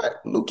 Man,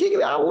 what Luke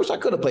Kuechly? I wish I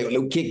could have played with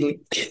Luke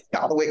Kuechly.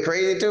 All the way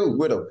crazy too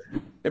with him.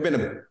 It's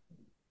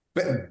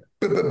been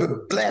a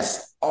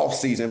blessed off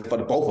season for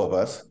the both of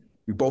us.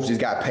 We both just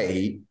got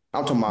paid.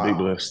 I'm talking about big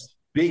blessed.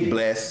 Big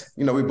bless.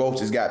 We both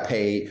just got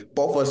paid.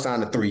 Both of us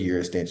signed a 3-year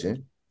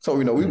extension. So,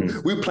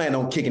 we plan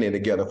on kicking it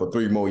together for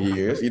 3 more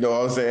years. You know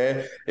what I'm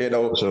saying?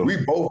 We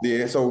both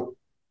did. So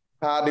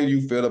how do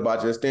you feel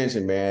about your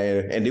extension,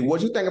 man? And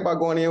what you think about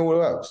going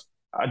anywhere else?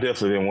 I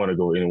definitely didn't want to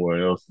go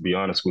anywhere else, to be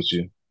honest with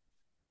you.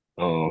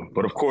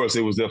 But of course,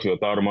 it was definitely a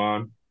thought of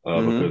mine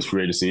because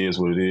free agency is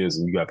what it is,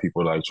 and you got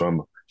people like trying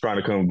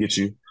to come get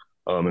you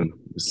and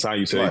sign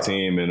you to their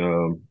team.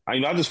 And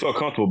I just felt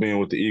comfortable being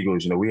with the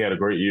Eagles. We had a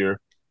great year.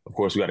 Of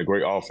course, we got a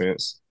great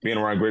offense. Being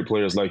around great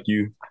players like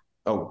you,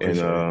 all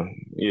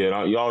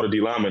the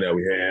D linemen that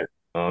we had,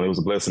 it was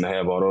a blessing to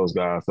have all those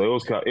guys. So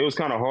it was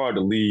kind of hard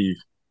to leave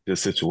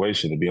this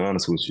situation, to be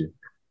honest with you.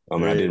 I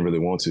didn't really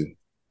want to.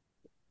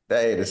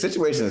 Hey, the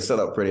situation is set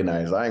up pretty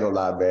nice. I ain't gonna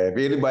lie, man. If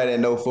anybody that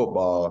know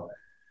football,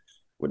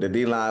 with the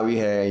D-line we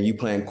had, and you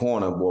playing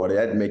corner, boy,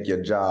 that'd make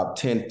your job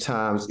 10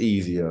 times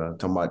easier. I'm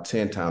talking about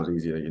 10 times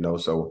easier,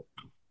 So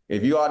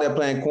if you out there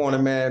playing corner,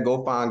 man,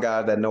 go find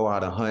guys that know how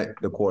to hunt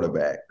the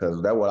quarterback,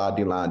 because that's what our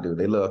D-line do.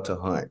 They love to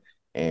hunt.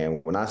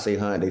 And when I say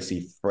hunt, they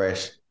see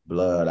fresh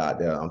blood out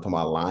there. I'm talking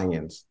about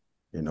lions,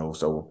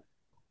 So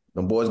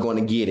the boys going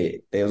to get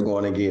it. They was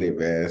going to get it,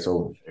 man.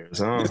 So this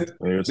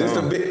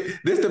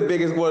the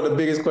biggest one of the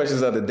biggest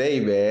questions of the day,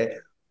 man.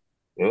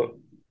 Yep.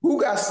 Who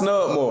got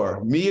snubbed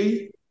more?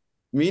 Me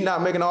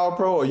not making All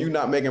Pro, or you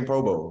not making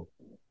Pro Bowl?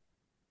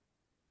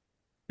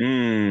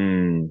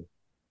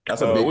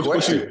 That's a big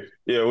question.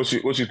 What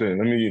you think?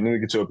 Let me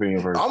get your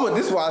opinion first.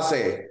 This is what I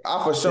say.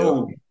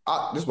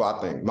 This is what I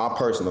think. My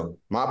personal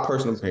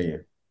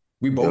opinion.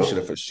 We both should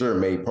have for sure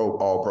made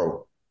All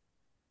Pro.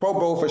 Pro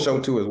Bowl for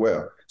sure too as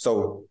well.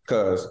 So,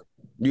 because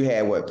you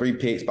had 3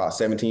 picks, about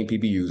 17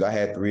 PPUs. I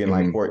had 3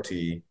 and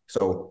 14.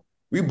 So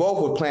we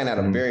both were playing at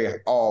a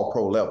very All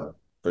Pro level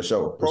for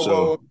sure. Pro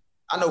Bowl.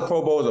 I know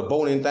Pro Bowl is a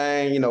voting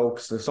thing.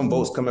 Some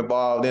votes come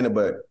involved in it,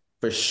 but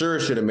for sure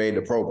should have made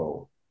the Pro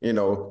Bowl.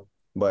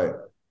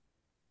 But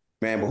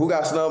who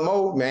got snubbed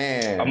more?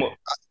 Man,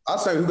 I'll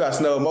say who got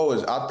snubbed more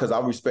is because I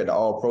respect the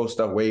All Pro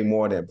stuff way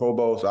more than Pro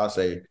Bowl. So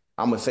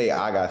I'm gonna say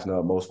I got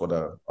snubbed most for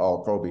the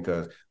All Pro,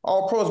 because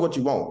All Pro is what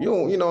you want. You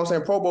know what I'm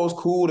saying? Pro Bowl's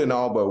cool and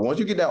all, but once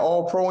you get that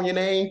All Pro in your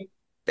name,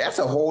 that's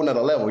a whole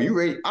nother level. You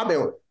ready? I'm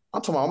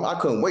talking about, I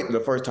couldn't wait till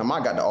the first time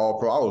I got the All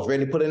Pro. I was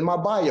ready to put it in my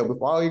bio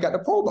before I got the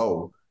Pro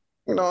Bowl.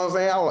 You know what I'm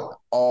saying? I was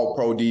All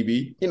Pro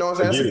DB. You know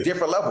what I'm saying? It's a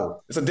different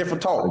level. It's a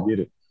different talk. I get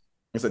it.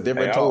 It's a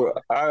different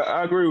talk.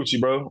 I agree with you,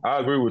 bro. I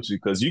agree with you,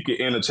 because you can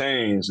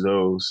interchange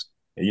those.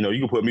 You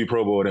can put me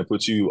Pro Bowl and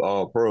put you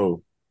All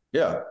Pro.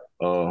 Yeah.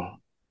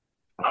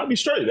 I'll be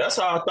straight. That's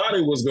how I thought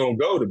it was gonna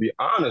go, to be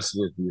honest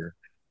with you.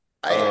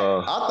 I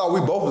thought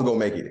we both was gonna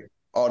make it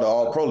on the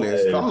All Pro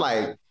list. I'm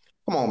like,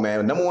 come on,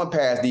 man. Number 1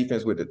 pass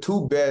defense with the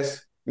 2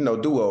 best,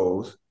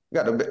 duos.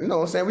 You know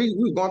what I'm saying? We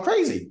was going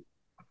crazy.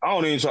 I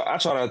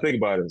try to think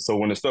about it. So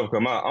when the stuff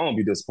come out, I won't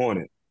be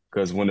disappointed.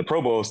 Because when the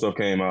Pro Bowl stuff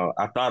came out,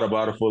 I thought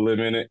about it for a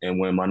little minute,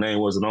 and when my name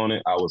wasn't on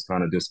it, I was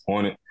kind of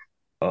disappointed.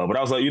 But I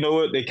was like, you know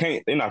what?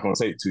 They're not gonna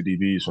take 2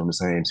 DBs from the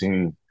same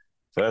team.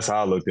 So that's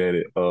how I looked at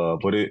it.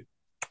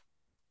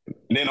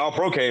 Then All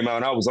Pro came out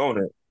and I was on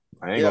it.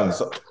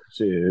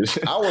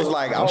 Shit. I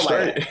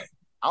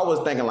was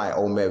thinking like,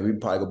 oh man, we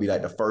probably gonna be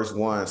like the first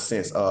one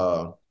since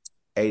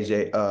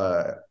AJ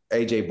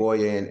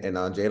Boye and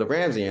Jalen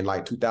Ramsey in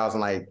like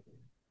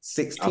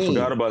 2016. I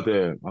forgot about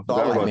that.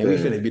 We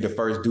finna be the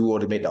first duo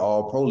to make the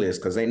All Pro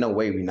list, because ain't no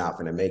way we not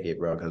finna make it,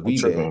 bro. Because they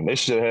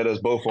should have had us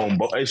both on.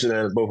 They should have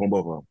had us both on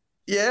both of them.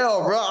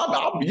 Yeah, bro.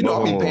 I'll be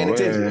paying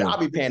attention. Man. I'll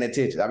be paying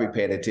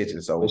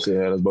attention. So they should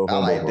have had us both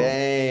on. I'm like,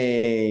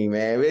 dang,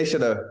 man. They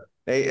should have.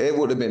 It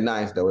would have been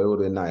nice though. It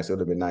would have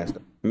been nice.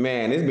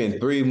 Man, it's been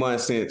 3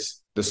 months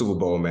since the Super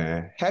Bowl,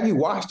 man. Have you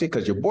watched it?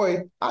 Because your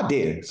boy, I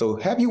didn't. So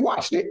have you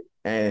watched it?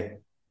 And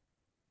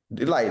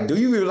do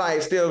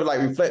you still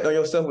reflect on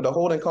yourself with the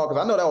holding call?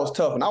 Because I know that was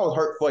tough, and I was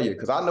hurt for you,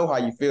 because I know how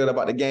you feel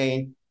about the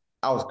game.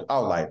 I was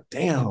like,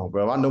 damn,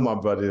 bro. I know my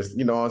brothers.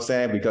 You know what I'm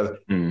saying? Because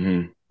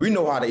we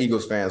know how the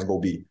Eagles fans go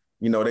be.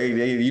 They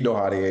you know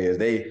how they is.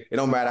 It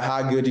don't matter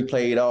how good you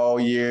played all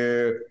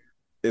year.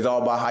 It's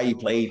all about how you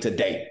played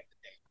today.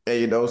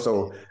 And,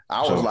 so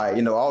I was like,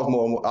 I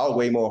was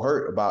way more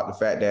hurt about the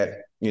fact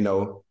that,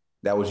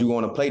 that was you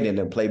on a play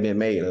than play been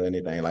made or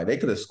anything. Like, they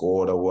could have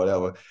scored or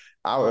whatever.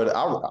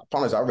 I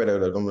promise I'd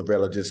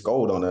rather just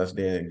scored on us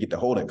than get the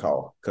holding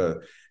call. Because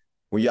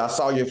when y'all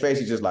saw your face,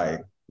 it's just like,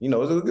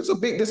 it's a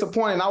big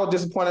disappointment. I was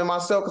disappointed in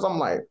myself, because I'm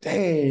like,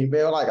 dang,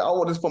 man, like, I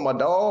want this for my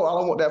dog. I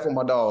don't want that for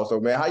my dog. So,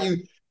 man, how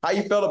you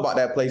felt about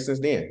that play since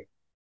then?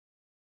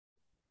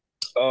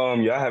 I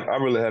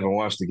really haven't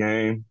watched the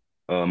game.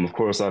 Of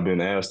course, I've been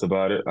asked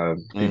about it.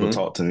 People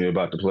talk to me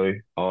about the play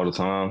all the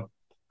time.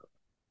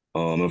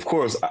 Of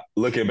course,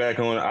 looking back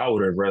on it, I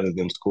would have rather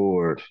them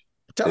scored.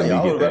 I would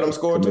have rather them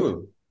score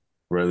too.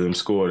 Rather them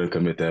score than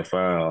commit that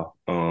foul.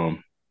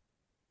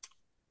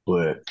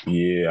 But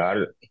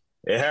yeah,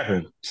 it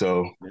happened.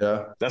 So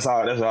yeah, that's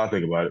how I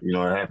think about it. It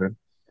happened.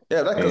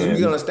 Yeah, that's because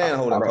we understand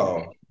holding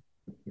call.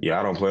 Yeah,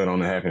 I don't plan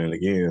on it happening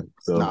again.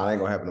 So it ain't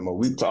gonna happen no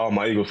more. To all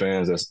my Eagle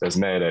fans that's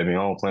mad at me, I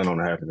don't plan on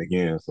it happening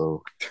again.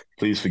 So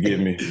please forgive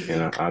me,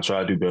 and I'll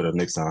try to do better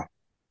next time.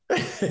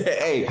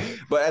 Hey,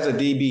 but as a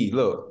DB,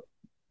 look,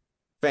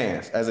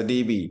 fans, as a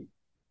DB,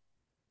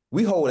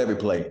 we hold every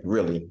play,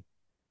 really.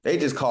 They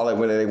just call it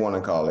when they want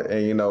to call it.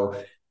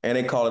 And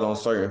they call it on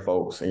certain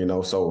folks,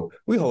 so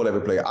we hold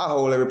every play. I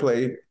hold every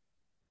play.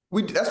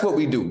 That's what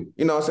we do.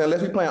 You know what I'm saying?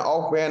 Unless we playing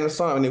off brand or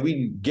something and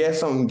we guess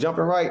something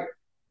jumping right,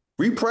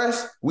 we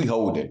press, we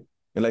hold it.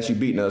 Unless you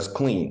beating us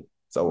clean.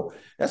 So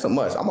that's a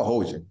must. I'm going to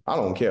hold you. I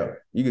don't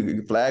care. You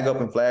can flag up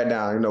and flag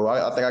down.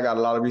 I think I got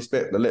a lot of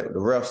respect to let the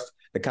refs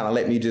to kind of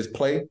let me just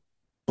play.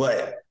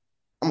 But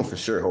I'm going to for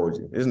sure hold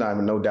you. There's not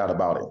even no doubt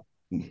about it.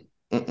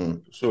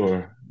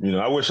 Sure.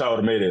 I wish I would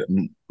have made it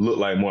look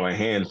like more like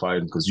hand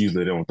fighting because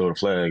usually they don't throw the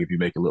flag if you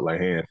make it look like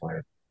hand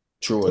fighting.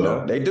 True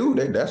enough. They do.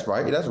 That's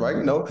right. That's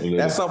right.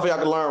 That's something y'all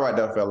can learn right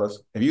there,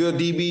 fellas. If you're a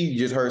DB, you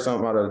just heard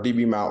something out of the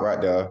DB mount right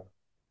there.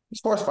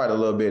 Sports fight a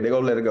little bit. They're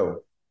going to let it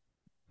go.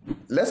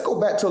 Let's go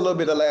back to a little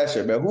bit of last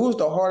year, man. Who was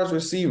the hardest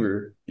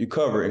receiver you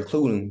covered,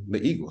 including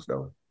the Eagles,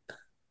 though?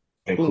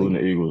 Including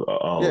the Eagles?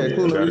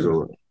 Including the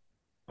Eagles.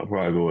 I'll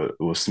probably go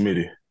with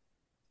Smitty.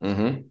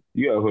 Mm-hmm.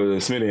 You got to put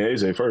Smitty and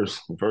AJ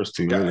first. The first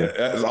two. Really.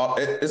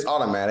 It's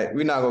automatic.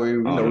 We're not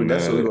going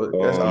to,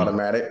 that's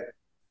automatic.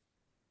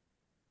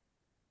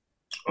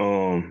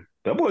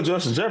 That boy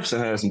Justin Jefferson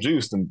had some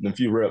juice in a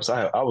few reps.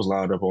 I was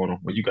lined up on him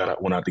when you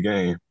went out the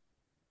game.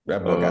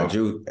 That boy got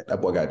juice.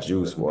 That boy got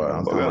juice, boy.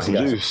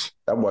 Juice.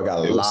 That boy got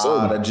a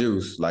lot of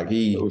juice. Like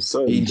he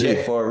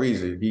jet for a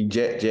reason. He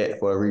jet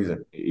for a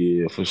reason.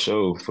 Yeah, for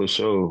sure.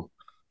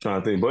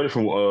 Trying to think. Buddy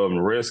from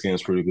the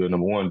Redskins pretty good.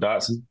 Number one,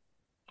 Dotson.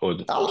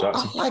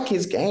 I like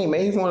his game,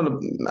 man. He's one of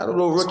the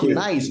little rookie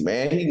nice,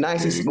 man. He's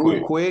nice and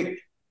smooth, quick.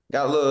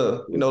 Got a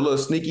little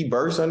sneaky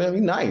burst on him.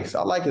 He's nice.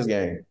 I like his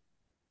game.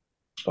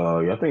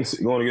 I think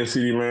going against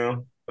CeeDee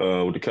Lamb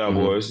with the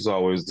Cowboys is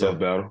always a tough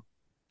battle.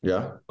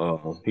 Yeah.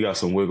 He got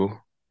some wiggle.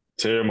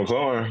 Terry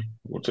McLaurin.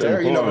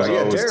 Terry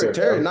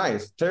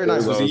nice. Terry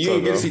nice. You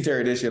didn't get to see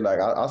Terry this year. Like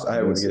I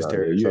had one against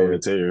Terry. You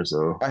had Terry,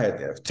 so I had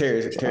that.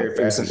 Terry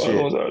fast as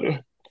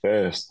shit.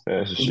 Fast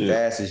as shit.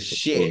 Fast as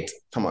shit.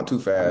 Talking about too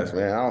fast,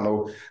 man. I don't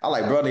know. I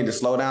like bro need to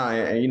slow down,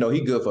 and he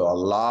good for a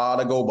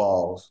lot of go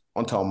balls.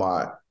 I'm talking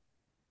about.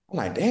 I'm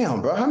like,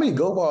 damn, bro, how many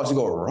go balls you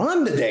gonna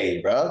run today,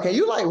 bro? Can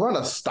you run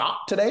a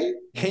stop today?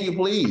 Can you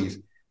please?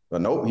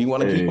 But nope, he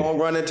want to keep on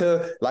running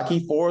to like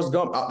he Forrest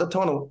Gump out the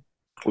tunnel.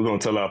 We're gonna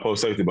tell our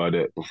post safety about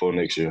that before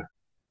next year.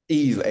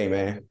 Easily, hey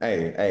man,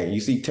 hey, you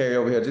see Terry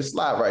over here? Just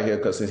slide right here,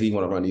 because since he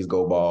want to run these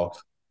go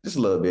balls, just a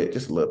little bit. Get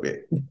him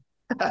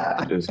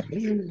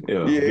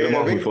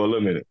off me for a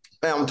little minute.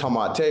 Man, I'm talking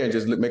about Terry.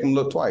 Just make him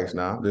look twice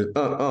now.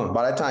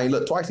 By that time he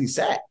looked twice, he's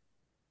sacked.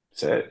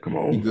 Sack, come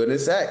on. He good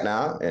at sack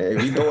now. And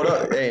if he throw it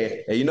up,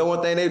 and you know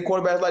one thing they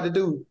quarterbacks like to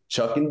do?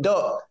 Chuck and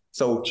duck.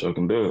 So chuck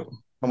and duck.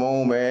 Come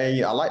on, man.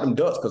 Yeah, I like them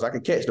ducks because I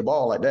can catch the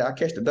ball like that. I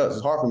catch the ducks.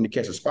 It's hard for me to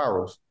catch the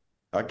spirals.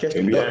 I catch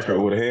the ducks.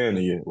 With a hand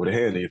in your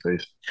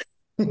face.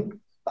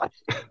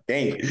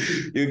 Dang.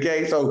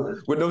 Okay, so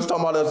with those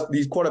talking about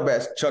these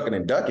quarterbacks chucking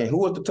and ducking, who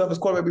was the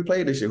toughest quarterback we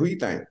played this year? Who you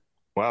think?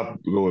 Well, I'll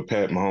go with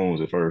Pat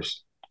Mahomes at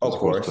first. Of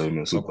course.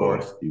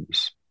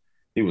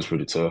 He was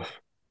pretty tough.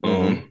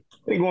 I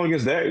think going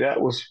against that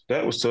was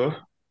tough.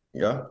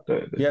 Yeah.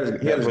 He had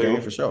his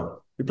game for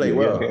sure. He played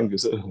well. He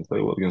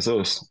played well against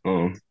us.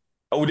 We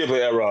did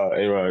play A-Rod.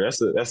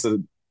 That's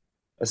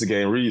a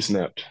game Reed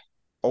snapped.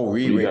 Oh,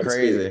 Reed went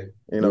crazy.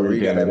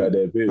 Reed got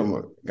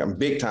that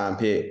big time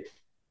pick.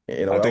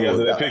 I think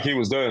after that pick he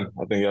was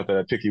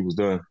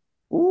done.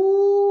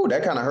 Ooh,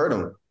 that kind of hurt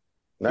him.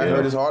 That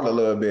hurt his heart a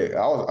little bit.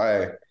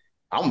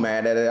 I'm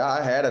mad at it.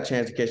 I had a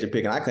chance to catch a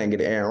pick, and I couldn't get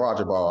the Aaron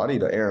Rodgers ball. I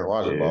need an Aaron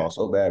Rodgers ball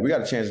so bad. We got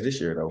a chance this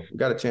year, though.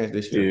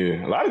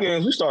 Yeah, a lot of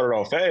games we started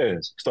off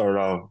fast. Started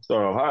off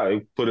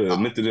high.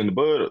 Nipped it in the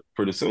bud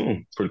pretty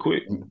soon, pretty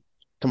quick.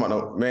 Come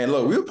on, man.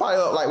 Look, we were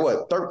probably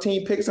up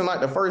 13 picks in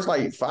the first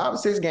 5 or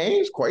 6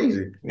 games.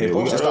 Crazy. And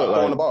folks just stopped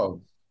throwing the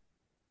ball.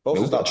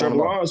 Trevor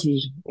Lawrence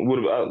was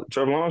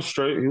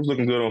straight. He was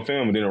looking good on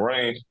film, and then it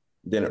rained.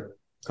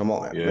 Come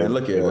on, man.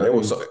 Look here.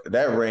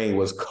 That rain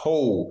was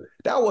cold.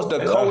 That was the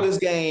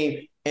coldest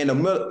game in the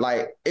middle.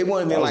 It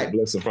wasn't even like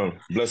blessing from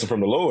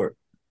the Lord.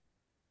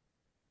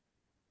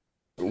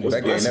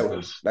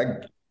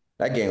 That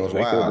game was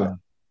wild.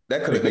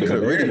 They could have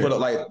really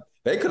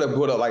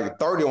put up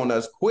 30 on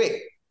us quick.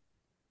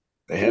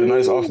 They had a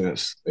nice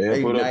offense. They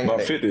had put up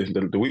about 50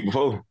 the week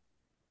before.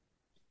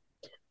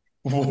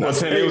 Not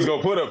saying they was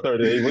gonna put up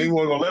 30. We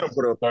weren't gonna let them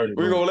put up 30.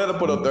 We were gonna let them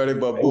put up 30,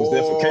 but they was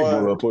definitely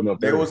capable of putting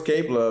up 30. They was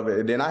capable of it.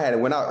 And then I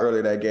went out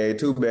early that game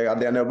too, big. I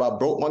down there about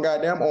broke my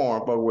goddamn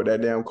arm with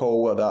that damn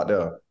cold weather out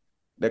there.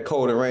 That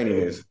cold and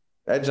raininess.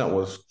 That jump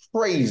was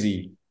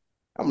crazy.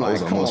 I'm like,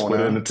 come on, put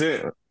in the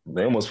tent.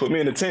 They almost put me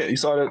in the tent. You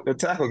saw that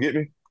tackle get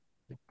me?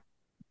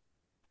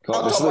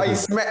 He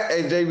smacked.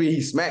 Hey, JB,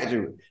 he smacked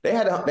you.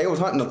 They was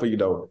hunting for you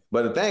though.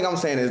 But the thing I'm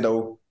saying is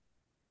though,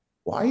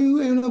 why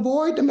you even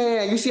avoid the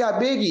man? You see how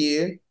big he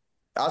is.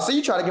 I see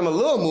you try to give him a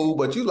little move,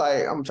 but you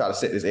I'm gonna try to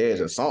set this edge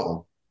or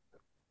something.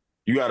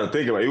 You got to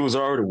think about it. It was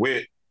already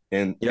wet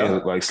and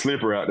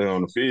slippery out there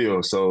on the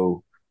field.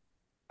 So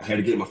I had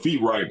to get my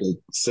feet right to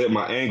set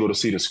my angle to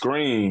see the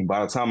screen.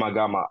 By the time I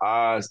got my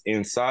eyes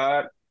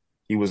inside,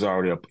 he was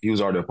already up. He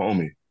was already up on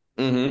me.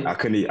 Mm-hmm. I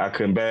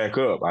couldn't back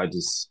up. I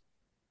just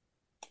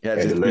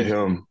had to let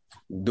him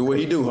do what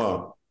he do,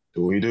 huh?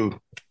 Do what he do.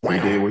 Wow. He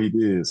did what he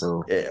did.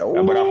 So, yeah.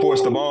 But I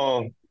forced the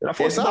ball. Did I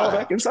force the ball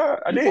back inside?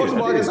 I did. Forced the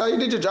ball inside. You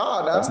did your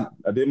job, now.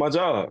 I did my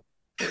job.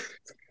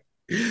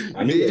 You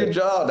did your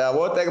job. Now,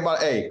 one thing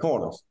about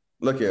corners.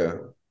 Look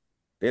here.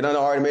 They done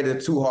already made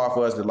it too hard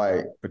for us to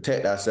like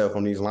protect ourselves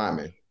from these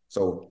linemen.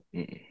 So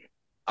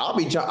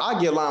I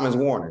give linemen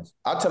warnings.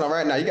 I tell them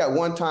right now, you got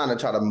one time to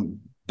try to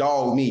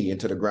dog me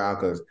into the ground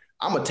because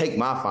I'm gonna take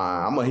my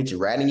fine. I'm gonna hit you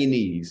right in your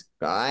knees.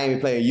 I ain't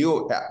playing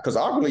you because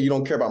arguably you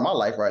don't care about my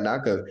life right now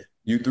because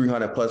you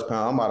 300 plus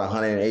pounds. I'm about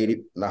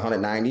 180,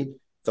 190.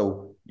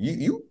 So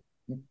you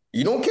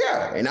don't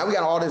care. And now we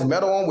got all this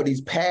metal on with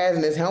these pads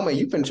and this helmet.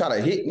 You can try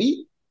to hit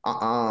me?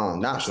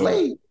 Not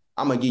Slade.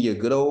 I'm gonna give you a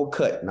good old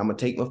cut and I'm gonna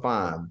take my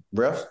fine.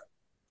 Ref,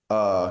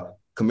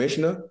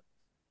 commissioner,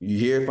 you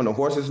hear it from the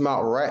horse's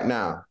mouth right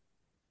now.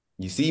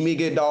 You see me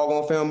get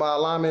doggone film by a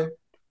lineman,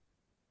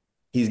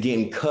 he's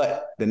getting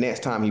cut the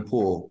next time he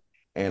pull,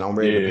 and I'm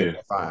ready to pay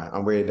that fine.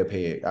 I'm ready to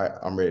pay it.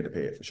 I'm ready to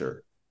pay it for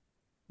sure.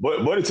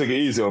 But Buddy took it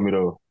easy on me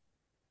though.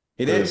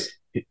 He did.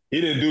 He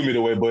didn't do me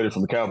the way Buddy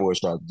from the Cowboys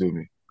tried to do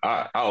me.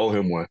 I owe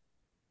him one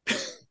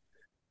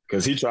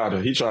because he tried to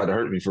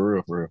hurt me for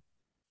real.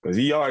 Because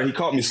he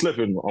caught me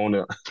slipping on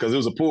the because it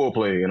was a pull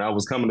play and I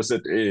was coming to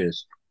set the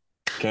edge.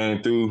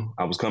 Came through.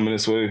 I was coming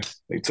this way.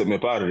 They took me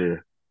up out of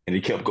there, and he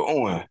kept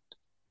going.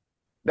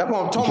 That's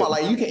what I'm talking about.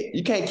 Like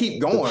you can't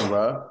keep going,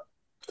 bro.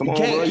 Come on,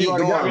 bro. You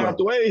already got me out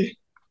the way.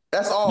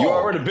 That's all. You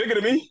already bigger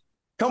than me.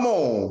 Come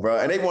on, bro.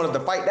 And they wanted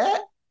to fight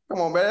that?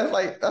 Come on, bro.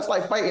 That's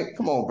like fighting.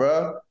 Come on,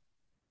 bro.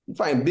 You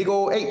fighting big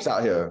old apes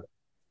out here.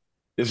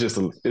 It's just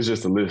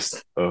a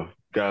list of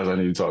guys I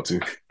need to talk to.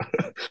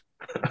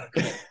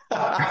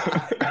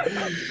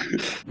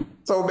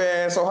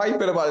 So how you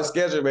feel about the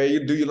schedule,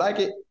 man? Do you like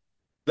it?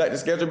 Like the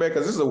schedule, man?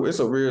 Because it's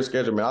a real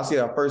schedule, man. I see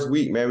our first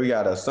week, man. We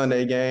got a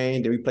Sunday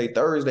game, then we play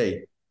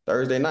Thursday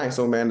night.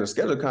 So, man, the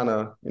schedule kind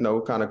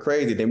of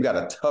crazy. Then we got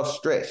a tough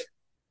stretch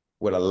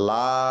with a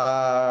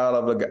lot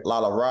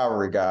of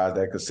rivalry guys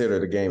that consider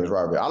the game as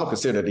rivalry. I don't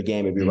consider the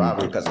game to be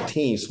rivalry because the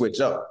teams switch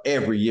up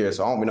every year.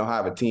 So I don't even know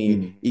how a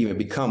team even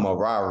become a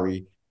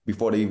rivalry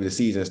before the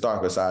season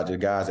starts besides the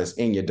guys that's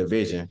in your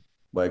division.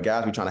 But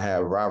guys be trying to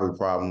have rivalry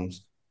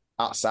problems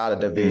outside of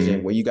the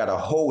division when you got a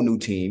whole new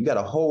team. You got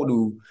a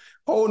whole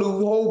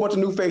bunch of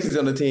new faces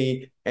on the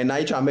team. And now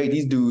you trying to make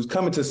these dudes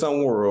come into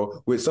some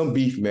world with some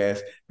beef mess.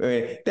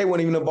 Man, they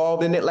weren't even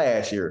involved in it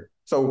last year.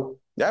 So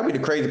that'd be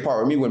the crazy part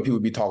with me when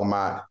people be talking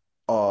about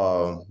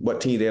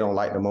what team they don't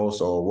like the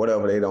most or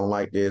whatever they don't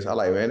like this. I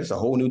like, man, it's a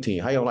whole new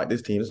team. How you don't like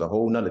this team? It's a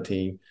whole nother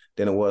team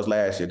than it was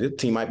last year. This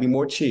team might be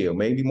more chill,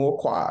 maybe more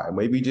quiet,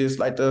 maybe just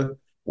like the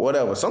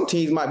whatever. Some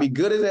teams might be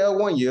good as hell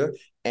one year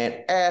and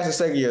ass the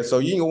second year. So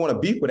you ain't gonna want to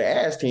beef with the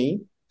ass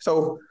team.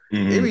 So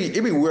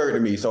it be weird to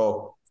me.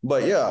 So,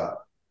 but yeah.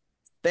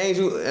 Do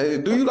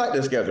you like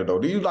the schedule though?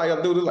 Do you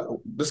like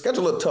the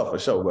schedule look tough for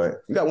sure,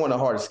 but you got one of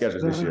the hardest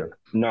schedules this year.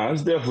 No,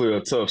 it's definitely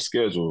a tough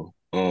schedule.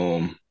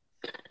 And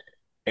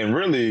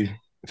really,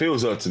 if it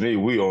was up to me,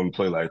 we only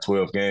play like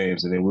 12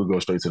 games and then we'll go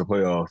straight to the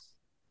playoffs.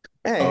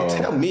 Hey,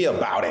 tell me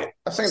about it.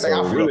 That's the same thing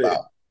I feel really,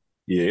 about.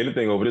 Yeah,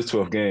 anything over this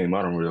 12th game,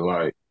 I don't really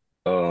like.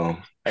 Hey,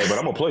 but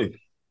I'm gonna play.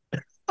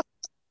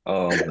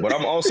 But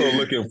I'm also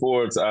looking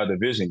forward to our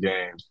division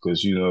games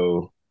because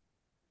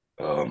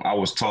I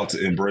was taught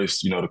to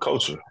embrace, the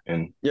culture.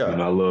 And,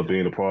 I love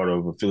being a part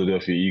of the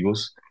Philadelphia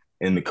Eagles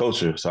and the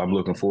culture. So I'm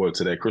looking forward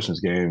to that Christmas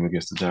game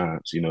against the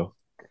Giants,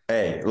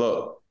 Hey,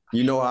 look,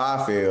 you know how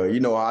I feel.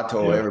 You know how I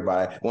told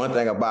everybody. One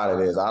thing about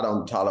it is I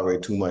don't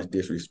tolerate too much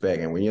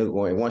disrespect. And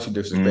once you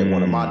disrespect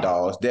one of my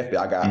dogs, definitely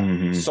I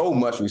got so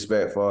much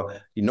respect for,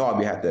 I'll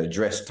be have to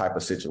address type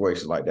of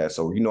situations like that.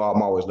 So,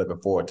 I'm always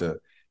looking forward to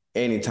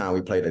anytime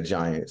we play the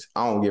Giants.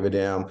 I don't give a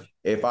damn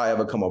if I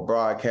ever become a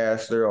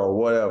broadcaster or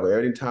whatever.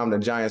 Every time the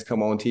Giants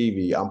come on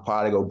TV, I'm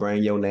probably going to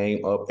bring your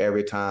name up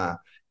every time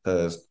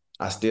because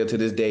I still to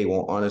this day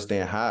won't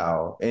understand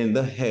how in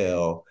the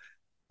hell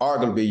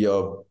arguably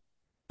your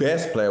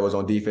best player was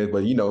on defense.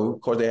 But,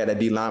 of course, they had that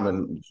D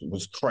lineman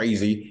was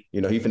crazy. He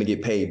finna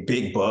get paid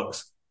big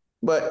bucks.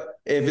 But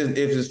if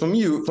it's from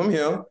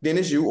him, then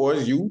it's you, or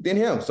it's you, then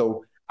him.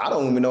 So I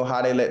don't even know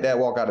how they let that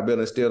walk out of the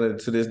building still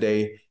to this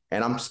day.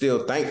 And I'm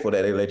still thankful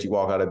that they let you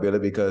walk out of the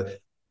building because,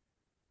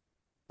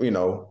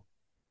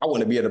 I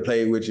wouldn't be able to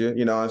play with you.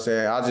 You know what I'm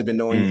saying? I've just been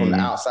knowing you from the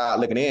outside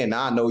looking in.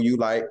 Now I know you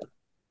like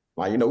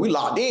we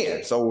locked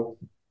in. So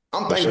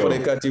I'm thankful they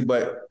cut you,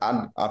 but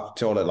I've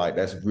told it like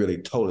that's really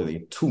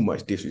totally too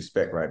much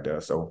disrespect right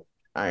there. So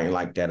I ain't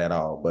like that at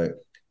all. But,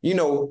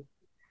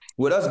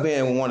 with us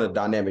being one of the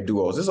dynamic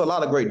duos, there's a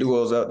lot of great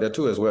duos out there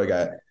too as well. You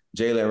got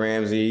Jalen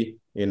Ramsey,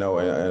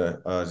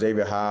 and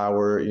Xavier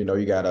Howard,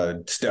 you got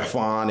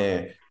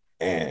Stephon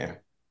and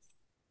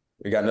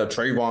we got another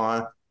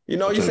Trayvon.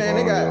 You're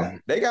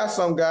saying they got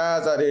some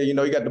guys out there, you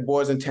got the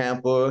boys in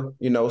Tampa,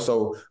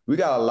 so we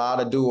got a lot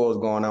of duos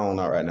going on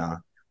right now.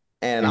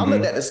 And I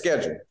looked at the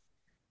schedule.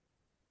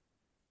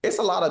 It's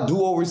a lot of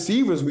duo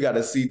receivers we got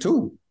to see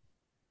too.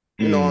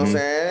 You know what I'm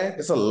saying?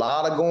 It's a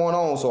lot of going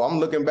on. So I'm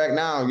looking back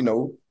now,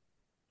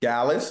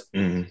 Dallas,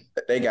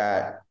 they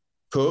got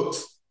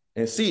Cooks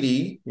and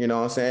CD, you know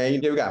what I'm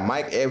saying? We got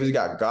Mike Evans, you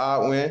got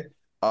Godwin.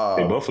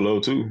 Buffalo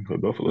too.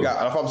 Buffalo. We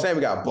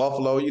got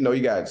Buffalo,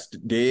 you got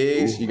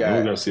Diggs, we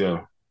got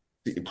Seattle.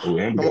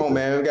 Come on,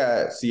 man. We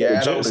got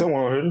Seattle. Jets,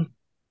 someone heard him.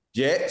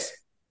 Jets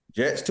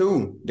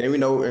too. Then we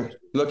know,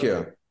 look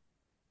here.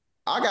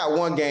 I got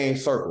one game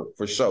circled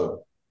for sure.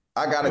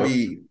 I got to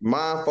be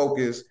mind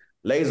focused,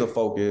 laser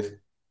focused,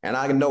 and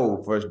I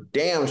know for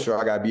damn sure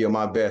I got to be on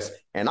my best.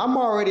 And I'm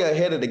already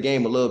ahead of the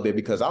game a little bit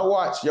because I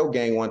watched your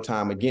game one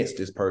time against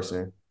this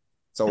person.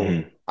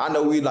 So I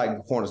know we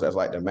like corners that's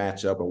like the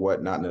matchup and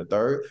whatnot in the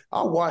third.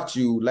 I watched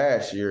you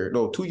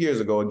 2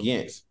 years ago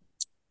against,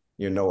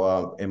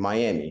 in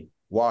Miami,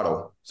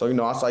 Waddle. So,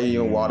 I saw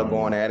you and Waddle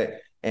going at it.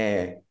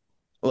 And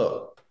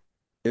look,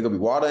 it's going to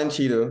be Waddle and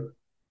Cheetah,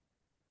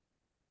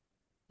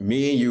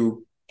 me and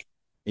you.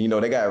 They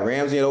got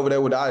Ramsey over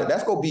there with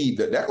that's gonna be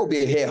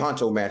a head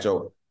honcho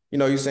matchup.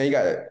 You're saying you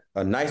got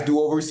a nice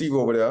duo receiver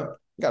over there.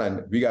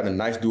 We got a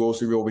nice duo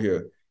receiver over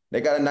here.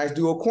 They got a nice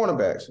duo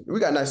cornerbacks. We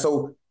got nice.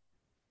 So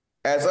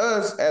as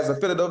a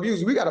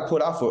Philadelphia, we got to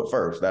put our foot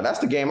first. Now that's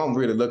the game I'm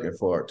really looking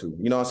forward to.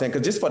 You know what I'm saying?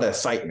 Because just for the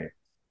excitement.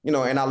 And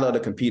I love to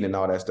compete and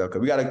all that stuff.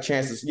 Because we got a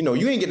chance to,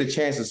 you ain't get a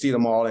chance to see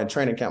them all in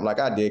training camp like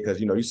I did. Because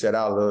you said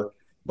I love,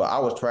 but I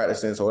was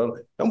practicing. So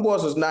them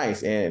boys was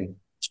nice. And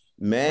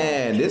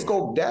man, that's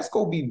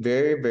gonna be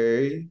very,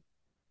 very,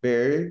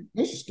 very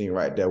interesting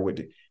right there with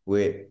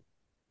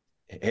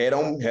head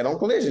on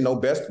collision.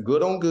 Best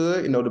good on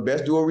good. The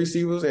best dual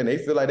receivers, and they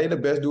feel like they the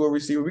best dual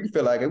receiver. We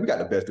feel like we got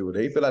the best dual.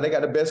 They feel like they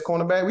got the best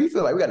cornerback. We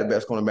feel like we got the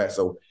best cornerback.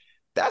 So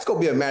that's gonna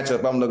be a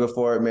matchup I'm looking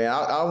for, man.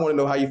 I want to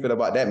know how you feel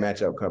about that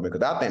matchup coming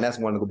because I think that's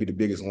one gonna be the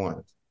biggest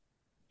one.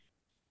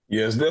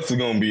 Yeah, it's definitely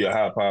gonna be a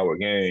high-powered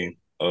game.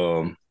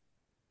 I'm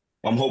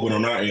hoping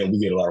on our end we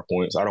get a lot of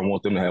points. I don't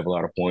want them to have a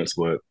lot of points,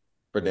 but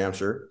for damn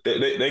sure.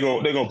 They're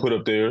gonna put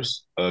up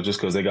theirs just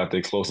because they got the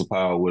explosive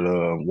power with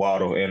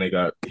Waddle and they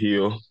got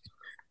Hill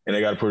and they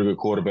got a pretty good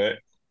quarterback.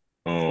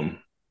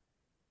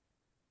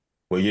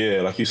 But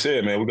yeah, like you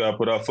said, man, we gotta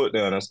put our foot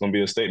down. That's gonna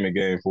be a statement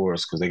game for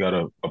us because they got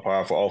a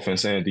powerful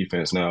offense and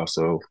defense now.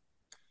 So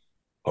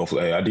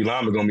hopefully, our D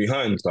linemen gonna be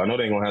hunting. So I know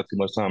they ain't gonna have too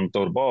much time to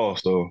throw the ball.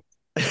 So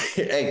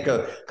hey,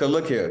 cause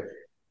look here,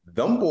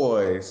 them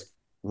boys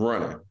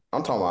running.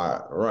 I'm talking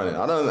about running.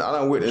 I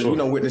don't witness.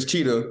 Sure. Witness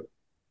Cheetah.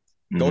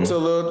 Go to a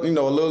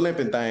little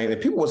limping thing.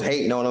 And people was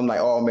hating on him like,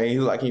 oh, man, he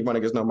running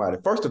against nobody.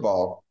 First of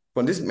all,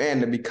 for this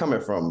man to be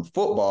coming from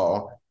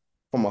football,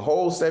 from a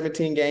whole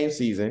 17-game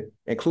season,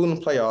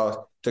 including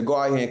playoffs, to go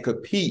out here and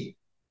compete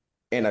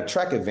in a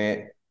track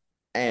event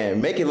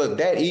and make it look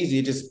that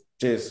easy,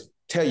 just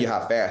tell you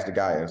how fast the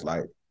guy is.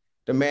 Like,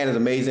 the man is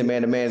amazing,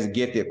 man. The man is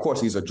gifted. Of course,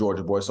 he's a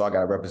Georgia boy, so I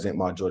got to represent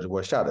my Georgia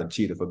boy. Shout out to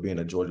Cheetah for being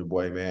a Georgia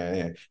boy,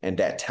 man, and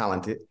that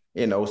talented.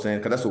 You know what I'm saying?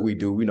 Because that's what we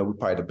do. We know we're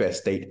probably the best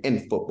state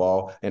in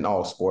football and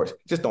all sports.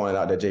 Just throwing it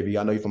out there, JB.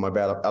 I know you're from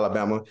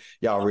Alabama.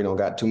 Y'all really don't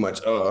got too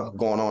much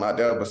going on out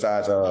there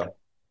besides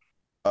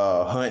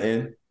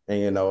hunting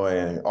and,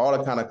 and all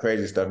the kind of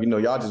crazy stuff.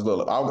 Y'all just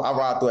look. I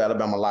ride through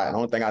Alabama a lot. The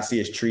only thing I see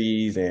is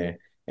trees and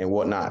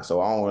whatnot. So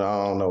I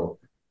don't know.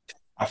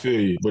 I feel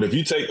you. But if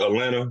you take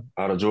Atlanta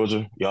out of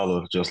Georgia, y'all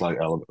are just like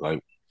Alabama.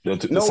 Like, they're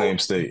the same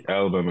state.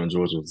 Alabama and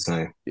Georgia are the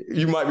same.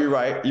 You might be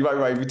right.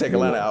 If you take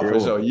Atlanta out for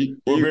sure.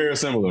 We're very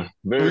similar.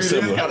 Very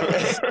similar. You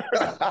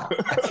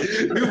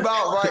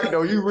about right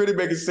though. You really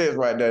making sense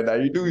right there. Now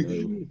you do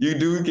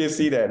can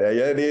see that.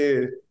 Yeah,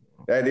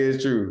 that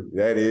is true.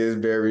 That is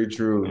very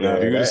true. Now,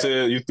 if you would have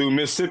said you threw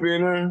Mississippi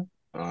in there,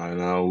 I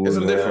know it's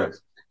a difference.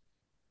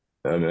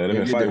 That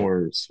been fighting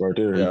words right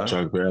there. Yeah. You try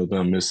to compare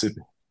Alabama,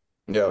 Mississippi.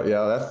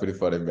 Yeah, that's pretty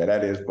funny, man.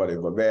 That is funny,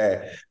 but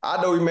man,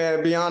 I know you, man.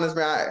 To be honest,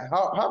 man,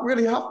 how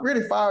really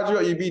fired you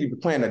up you be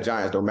playing the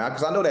Giants, though, man?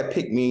 Because I know that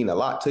pick mean a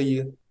lot to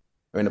you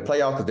in the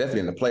playoffs, because definitely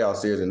in the playoff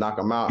series and knock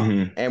them out,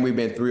 and we've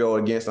been 3-0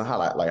 against them.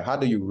 How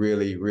do you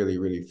really, really,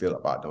 really feel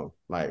about them?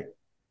 Like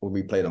when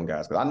we play them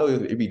guys? Because I know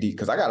it'd be deep.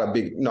 Because I got a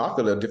big, I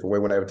feel a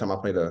different way every time I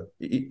play the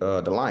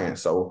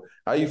Lions. So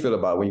how do you feel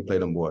about when you play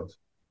them boys?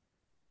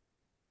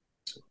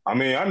 I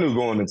mean, I knew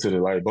going into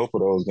both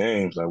of those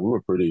games, we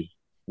were pretty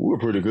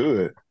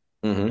good.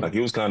 Like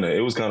it was kind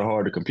of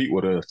hard to compete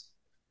with us.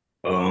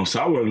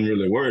 So I wasn't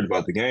really worried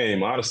about the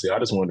game. Honestly, I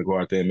just wanted to go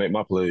out there and make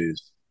my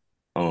plays.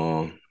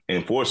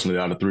 And fortunately,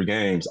 out of 3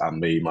 games, I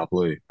made my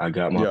play. I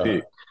got my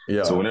pick.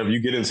 Yeah. So whenever you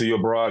get into your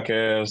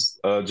broadcast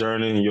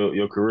journey and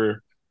your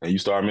career, and you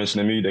start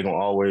mentioning me, they're gonna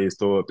always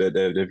throw up that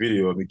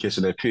video of me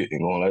catching that pick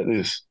and going like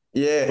this.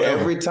 Yeah,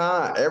 forever.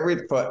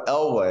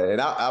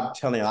 And I'm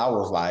telling you, I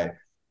was like,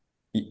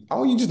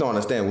 you just don't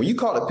understand. When you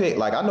call the pick,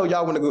 I know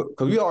y'all want to go,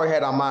 because we already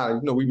had our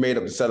mind, we made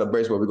up the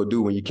celebration what we're going to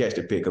do when you catch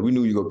the pick, because we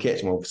knew you were going to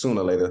catch one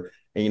sooner or later.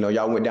 And,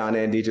 y'all went down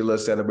there and did your little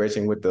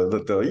celebration with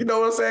the you know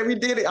what I'm saying? We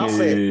did it.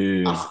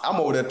 I'm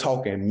over there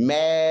talking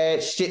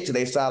mad shit to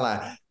their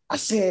sideline. I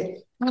said,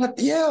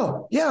 yeah.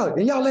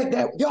 And y'all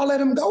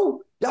let him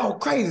go. Y'all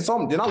crazy.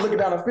 So then I'm looking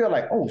down the field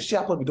like, oh shit,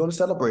 I'm supposed to be doing the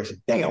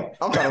celebration. Damn.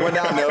 I'm trying to run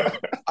down there.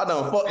 I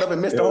done fucked up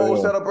and missed the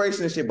whole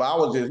celebration and shit. But I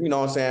was just, you know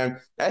what I'm saying?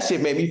 That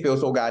shit made me feel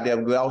so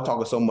goddamn good. I was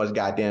talking so much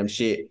goddamn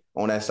shit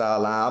on that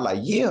sideline. I was like,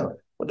 yeah,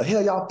 what the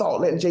hell y'all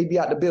thought letting JB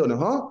out the building,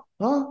 huh?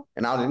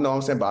 And I was, you know what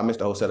I'm saying? But I missed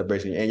the whole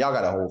celebration. And y'all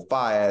got a whole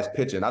fire-ass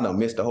picture. And I done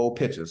missed the whole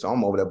picture. So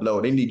I'm over there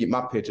blow. They need to get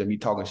my picture and me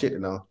talking shit to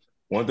them.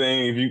 One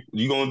thing if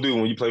you gonna do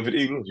when you play for the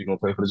Eagles, you're gonna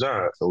play for the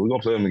Giants. So we're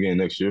gonna play them again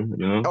next year, you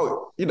know?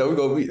 Oh, you know, we're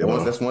gonna be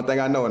that's one thing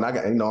I know. And I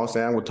got, you know what I'm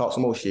saying? We'll talk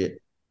some more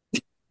shit.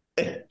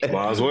 Might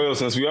as well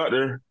since we out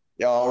there.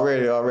 Yeah,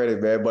 already,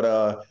 man. But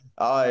all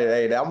right,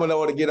 hey, I'm gonna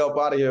know to get up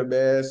out of here,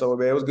 man. So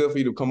man, it was good for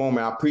you to come on,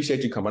 man. I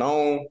appreciate you coming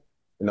on.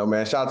 You know,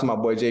 man, shout out to my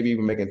boy JB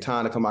for making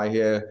time to come out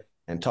here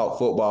and talk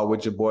football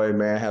with your boy,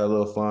 man. Had a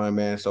little fun,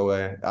 man. So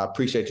I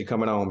appreciate you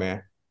coming on,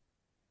 man.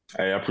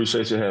 Hey, I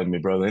appreciate you having me,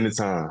 brother.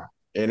 Anytime.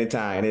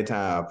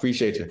 I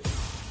appreciate you.